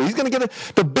course, he's gonna do. He's gonna get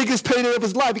the biggest payday of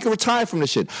his life. He can retire from the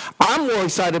shit. I'm more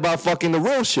excited about fucking the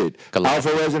real shit.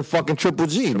 Alvarez and fucking Triple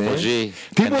G, man.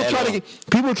 People are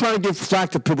trying to give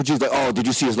flack to Triple G. Like, oh, did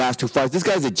you see his last 2 fights? This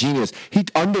guy's a genius. He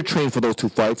undertrained for those 2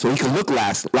 fights, so he can look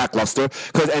lackluster.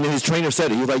 And his trainer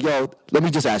said it. He was like, yo, let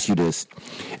me just ask you this.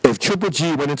 If Triple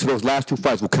G went into those last 2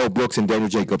 fights with Kell Brooks and Daniel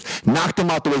Jacobs, knocked him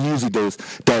out the way he usually does,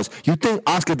 you think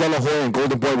Oscar De La Hoya and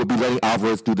Golden Boy would be letting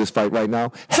Alvarez do this fight right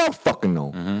now? Hell fucking no.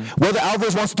 Whether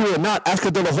Alvarez wants to do it or not, Oscar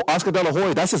De La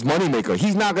Hoya, that's his moneymaker.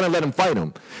 He's not going to let him fight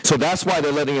him. So that's why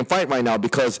they're letting him fight right now,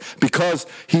 because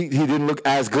he didn't look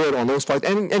as good on those fights.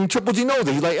 And Triple G knows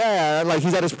it. He's like,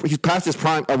 he's past his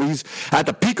prime. He's at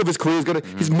the peak of his career.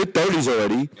 He's mid-30s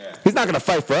already. Yeah. He's not going to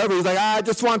fight forever. He's like, I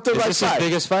just want the right fight. Is this his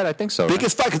biggest fight? I think so.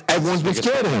 Biggest fight, because everyone's been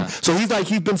scared of him. So he's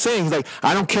been saying,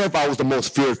 I don't care if I was the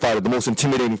most feared fighter, the most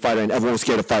intimidating fighter, and everyone was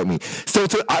scared to fight me. So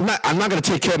I'm not going to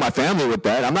take care of my family with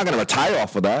that. I'm not going to retire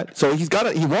off of that. So he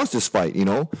wants this fight, you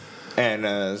know. And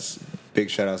big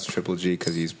shout outs to Triple G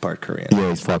because he's part Korean.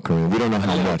 Yeah, he's part Korean. We don't know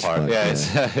how much. Everyone always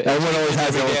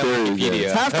has their own theories.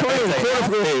 Yeah. Half Korean, quarter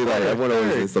Korean. Like, everyone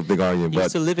always has a big argument. He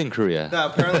used to live in Korea. No,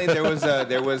 apparently there was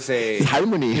a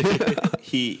harmony.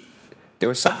 There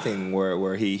was something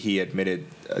where he admitted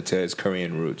to his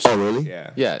Korean roots. Oh, really? Yeah.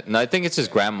 Yeah. No, I think it's his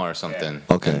grandma or something.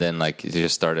 Yeah. Okay. And then he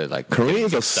just started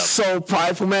Koreans are so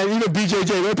prideful, man. You know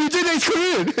BJJ, right? BJJ's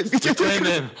Korean.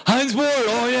 BJJ. Heinz Ward.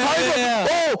 Oh yeah.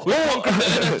 Oh.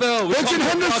 NFL. Richard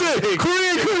Henderson.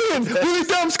 Korean. Willie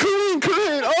Dump's Korean.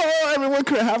 Oh, everyone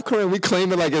half Korean. We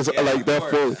claim it like it's like that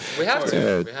full. We have to.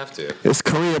 Yeah. We have to. It's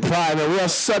Korean pride, man. We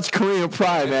have such Korean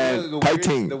pride, man.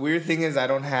 The weird thing is I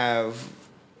don't have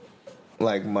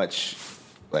much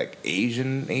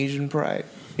Asian pride.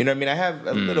 You know what I mean? I have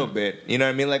a little bit. You know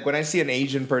what I mean? Like when I see an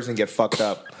Asian person get fucked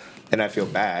up, then I feel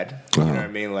bad. You know what I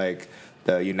mean? Like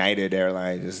the United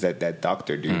Airlines, that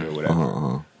doctor dude or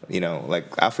whatever. You know,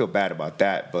 I feel bad about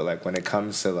that. But when it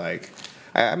comes to I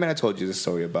told you the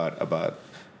story about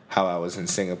how I was in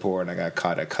Singapore and I got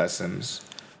caught at customs.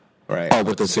 Right. Oh,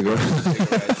 with the cigarettes.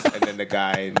 And then the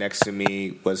guy next to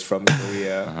me was from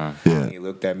Korea. And he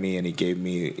looked at me and he gave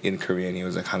me in Korean. He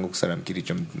was like, "한국 사람끼리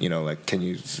좀, can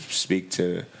you speak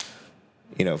to,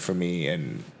 for me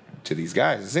and to these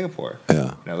guys in Singapore?"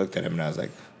 Yeah. And I looked at him and I was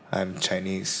like, "I'm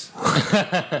Chinese."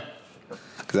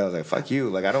 because I was like, fuck you.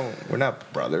 Like, we're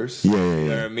not brothers. Yeah. You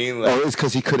know what I mean? Like, it's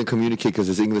because he couldn't communicate because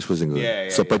his English wasn't good. Yeah.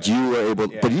 So, but you were able,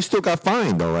 but you still got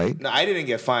fined though, right? No, I didn't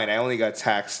get fined. I only got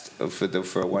taxed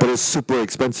for one. But it's super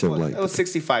expensive. Well, like, it was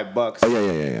 $65. Oh,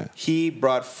 yeah. He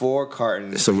brought 4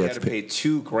 cartons. So he had to pay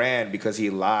 $2,000 because he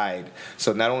lied.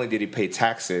 So not only did he pay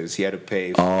taxes, he had to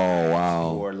pay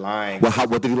for lying. Well,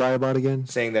 what did he lie about again?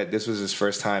 Saying that this was his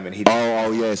first time and he.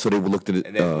 Yeah. So they looked at it.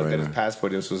 And then looked at his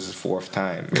passport. This was his 4th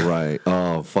time. Right.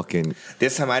 Oh, fucking.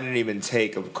 This time I didn't even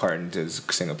take a carton to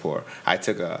Singapore. I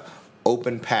took a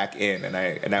open pack in, and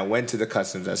I went to the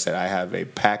customs. I said, I have a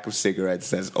pack of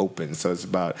cigarettes that's open, so it's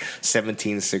about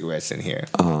 17 cigarettes in here.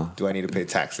 Do I need to pay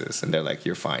taxes? And they're like,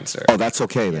 you're fine, sir. Oh, that's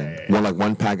okay then. Yeah. Well, like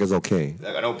one pack is okay.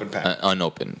 Like an open pack.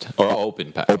 Unopened or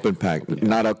open pack. Open pack,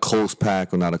 not a closed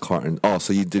pack or not a carton. Oh,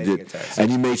 so you did it,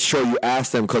 and you made sure you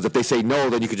asked them, because if they say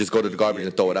no, then you could just go to the garbage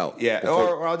and throw it out. Yeah,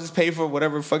 or I'll just pay for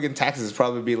whatever fucking taxes.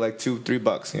 Probably be like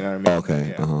 $2-3. You know what I mean?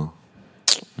 Okay. Yeah.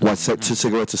 What,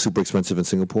 cigarettes are super expensive in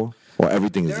Singapore? Or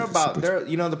everything is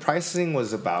the pricing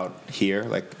was about here,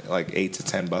 like $8 to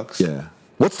 $10. Yeah.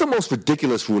 What's the most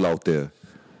ridiculous rule out there?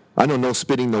 I know no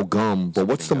spitting, no gum, but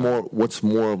what's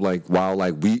more of like, wow,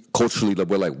 like we culturally, like,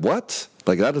 we're like, what?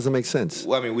 Like, that doesn't make sense.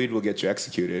 Well, I mean, weed will get you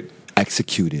executed.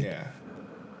 Executed? Yeah.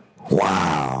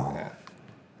 Wow. Yeah.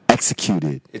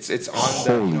 Executed. It's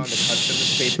on the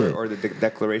customs paper or the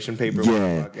declaration paper.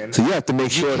 Yeah. So you have to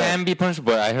make sure you can be punished,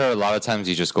 but I heard a lot of times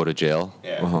you just go to jail.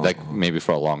 Yeah. Like maybe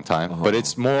for a long time. But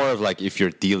it's more of like if you're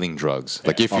dealing drugs.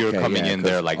 Like if you're coming in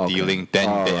there like dealing,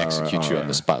 then they execute you on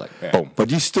the spot. Like boom. But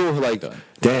you still like,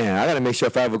 damn, I gotta make sure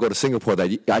if I ever go to Singapore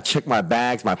that I check my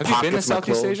bags, my pockets, my clothes. Have you been to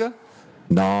Southeast Asia?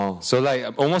 No. So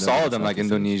like almost all of them, like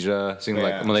Indonesia,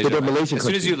 like Malaysia. But Malaysian as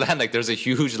soon as you land, like there's a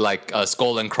huge like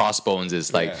skull and crossbones.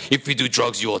 Is like if you do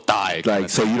drugs, you will die. Like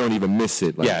so you don't even miss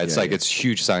it. Like, it's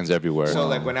huge signs everywhere. So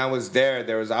like when I was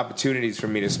there was opportunities for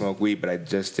me to smoke weed, but I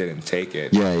just didn't take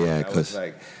it. Yeah. Because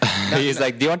like, he's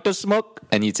like, "Do you want to smoke?"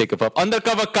 And you take a puff.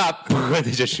 Undercover cop.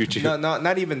 They just shoot you. No,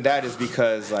 not even that. Is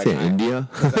because like India.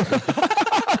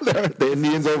 The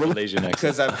Indians over there.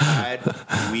 Because I've had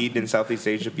weed in Southeast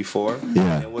Asia before,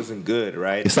 and it wasn't good,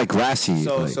 right? It's like grassy.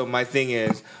 So my thing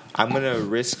is, I'm gonna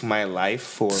risk my life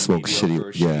for smoke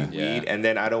shitty weed, and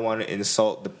then I don't want to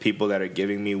insult the people that are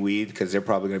giving me weed because they're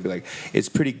probably gonna be like, "It's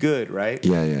pretty good, right?"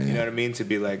 Yeah. You know what I mean? To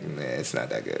be like, nah, it's not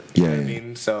that good. Yeah. You know what I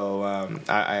mean? So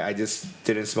I just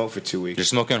didn't smoke for 2 weeks. You're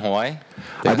smoking in Hawaii?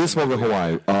 I did smoke in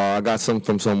Hawaii. I got some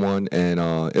from someone, and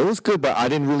it was good, but I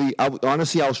didn't really.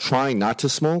 Honestly, I was trying not to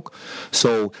smoke,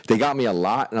 so they got me a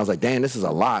lot, and I was like, "Damn, this is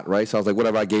a lot, right?" So I was like,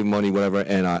 "Whatever." I gave money, whatever,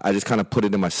 and I just kind of put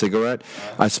it in my cigarette.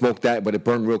 I smoked that, but it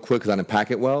burned real quick because I didn't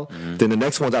pack it well. Then the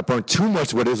next ones I burned too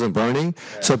much, but it wasn't burning.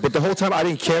 So, but the whole time I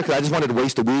didn't care because I just wanted to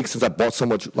waste the weed since I bought so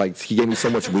much. Like he gave me so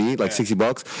much weed, like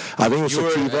 $60. I think it was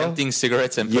sativa. You were emptying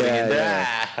cigarettes and putting it in there.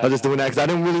 I was just doing that because I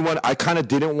didn't really want. I kind of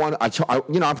didn't want. I'm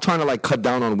trying to like cut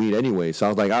down on weed anyway. So I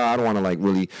was like, I don't want to like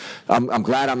really. I'm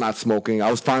glad I'm not smoking.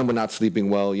 I was fine with not sleeping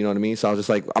well. You know what I mean? So I was just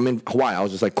like, I'm in Hawaii. I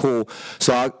was just like, cool.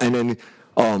 So and then.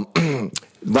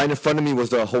 Right in front of me was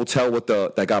the hotel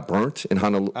that got burnt in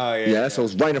Honolulu. Oh, yeah. So it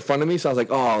was right in front of me. So I was like,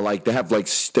 oh, like they have like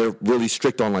they're really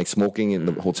strict on like smoking in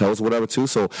the hotels or whatever too.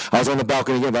 So I was on the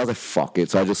balcony again, but I was like, fuck it.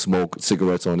 So I just smoked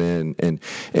cigarettes on there and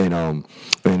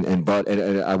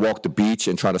I walked the beach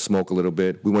and tried to smoke a little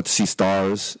bit. We went to see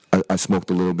stars. I smoked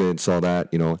a little bit and saw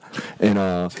that, and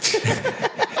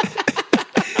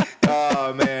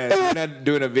oh man, we're not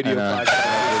doing a video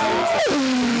podcast.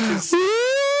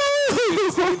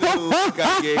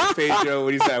 Got gay Pedro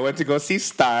when he said I went to go see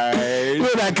stars.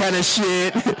 That kind of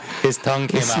shit. His tongue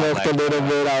came out. Smoked a little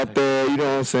bit out there. You know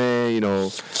what I'm saying?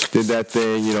 Did that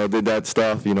thing. Did that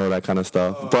stuff. That kind of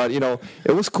stuff. But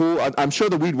it was cool. I'm sure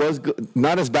the weed was good.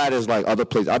 Not as bad as like other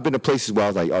places. I've been to places where I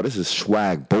was like, oh, this is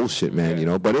swag bullshit,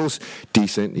 man. But it was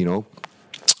decent. Yeah,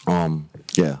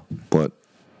 but.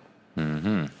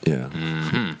 Yeah.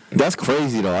 That's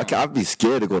crazy though. I'd be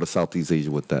scared to go to Southeast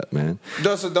Asia with that, man.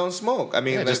 No, so don't smoke. I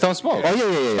mean, just don't smoke. Oh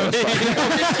yeah.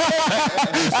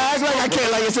 I act like I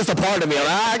can't. Like it's just a part of me. Like,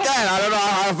 I can't. I don't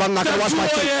know if I'm not gonna wash my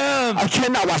teeth. I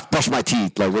cannot brush my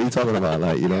teeth. Like, what are you talking about?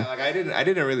 Like, Yeah, like I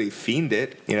didn't really fiend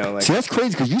it. Like. See, that's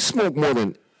crazy because you smoke more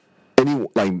than any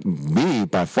like me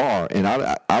by far, and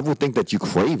I would think that you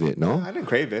crave it. No, I didn't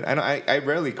crave it. I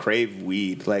rarely crave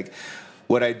weed. Like.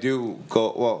 What I do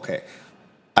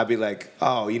I'd be like,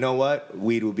 oh, you know what?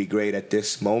 Weed would be great at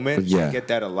this moment. Yeah. I get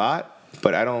that a lot,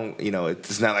 but I don't,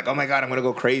 it's not like, oh my God, I'm going to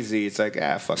go crazy. It's like,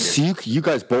 fuck it. See, you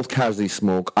guys both casually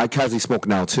smoke. I casually smoke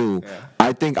now too. Yeah.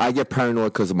 I think I get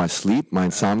paranoid because of my sleep, my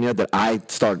insomnia, that I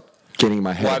start getting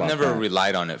my head. Well, I've never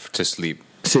relied on it to sleep.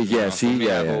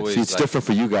 See, it's different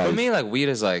for you guys. For me, like weed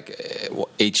is like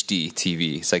HD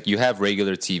TV. It's like you have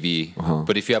regular TV,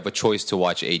 but if you have a choice to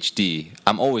watch HD,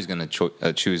 I'm always gonna choose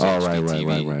HD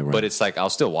TV. Right. But it's like I'll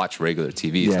still watch regular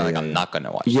TV. It's not like I'm not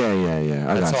gonna watch.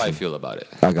 Yeah. That's how I feel about it.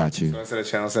 I got you. So instead of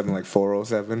channel 7, like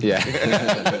 407. Yeah.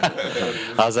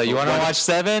 I was like, you want to watch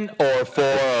 7 or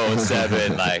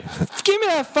 407? Like, give me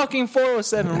that fucking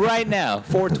 407 right now.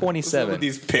 427.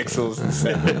 These pixels and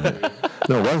 7.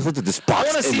 No, what is this box? I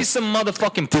want to see some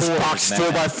motherfucking pores. This box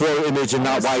 4x4 image and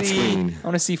not widescreen. I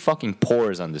want to see fucking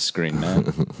pores on the screen, man.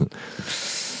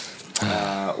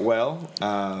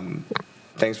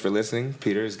 Thanks for listening,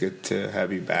 Peter. It's good to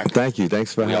have you back. Thank you.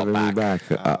 Thanks for having me back.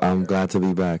 I'm glad to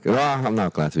be back. Well, I'm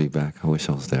not glad to be back. I wish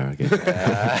I was there again.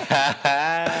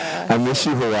 I miss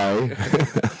you, Hawaii.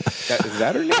 Is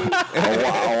that her name?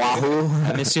 Oahu.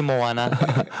 I miss you, Moana.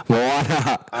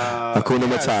 Hakuna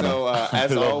Matata. So,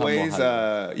 as always,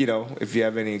 if you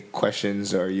have any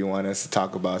questions or you want us to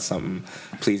talk about something,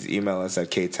 please email us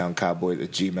at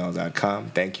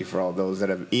ktowncowboys@gmail.com. Thank you for all those that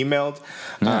have emailed.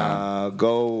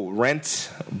 Go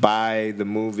buy the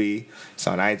movie. It's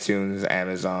on iTunes,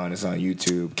 Amazon, it's on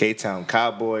YouTube. K-Town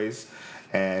Cowboys.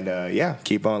 And,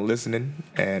 keep on listening.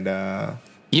 And...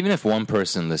 even if one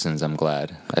person listens, I'm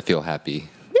glad. I feel happy.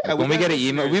 Yeah, when we get an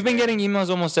email, we've been getting emails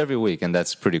almost every week, and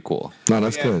that's pretty cool. No,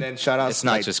 that's good. And shout out it's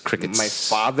not just crickets. My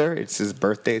father, it's his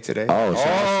birthday today.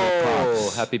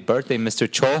 Oh, happy birthday,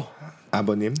 Mr. Cho.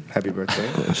 Abonim, happy birthday.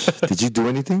 Did you do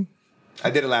anything? I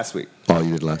did it last week. Oh,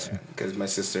 you did last week? Because my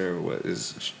sister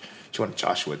she went to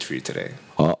Joshua Tree today.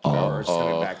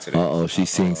 She's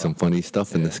seeing some funny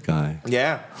stuff in the sky.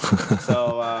 Yeah.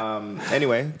 So,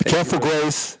 anyway. Be careful,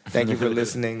 Grace. Thank you for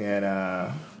listening. And,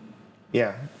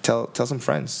 tell some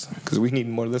friends. Because we need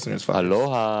more listeners.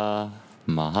 Aloha.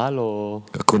 Mahalo.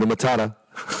 Hakuna Matata.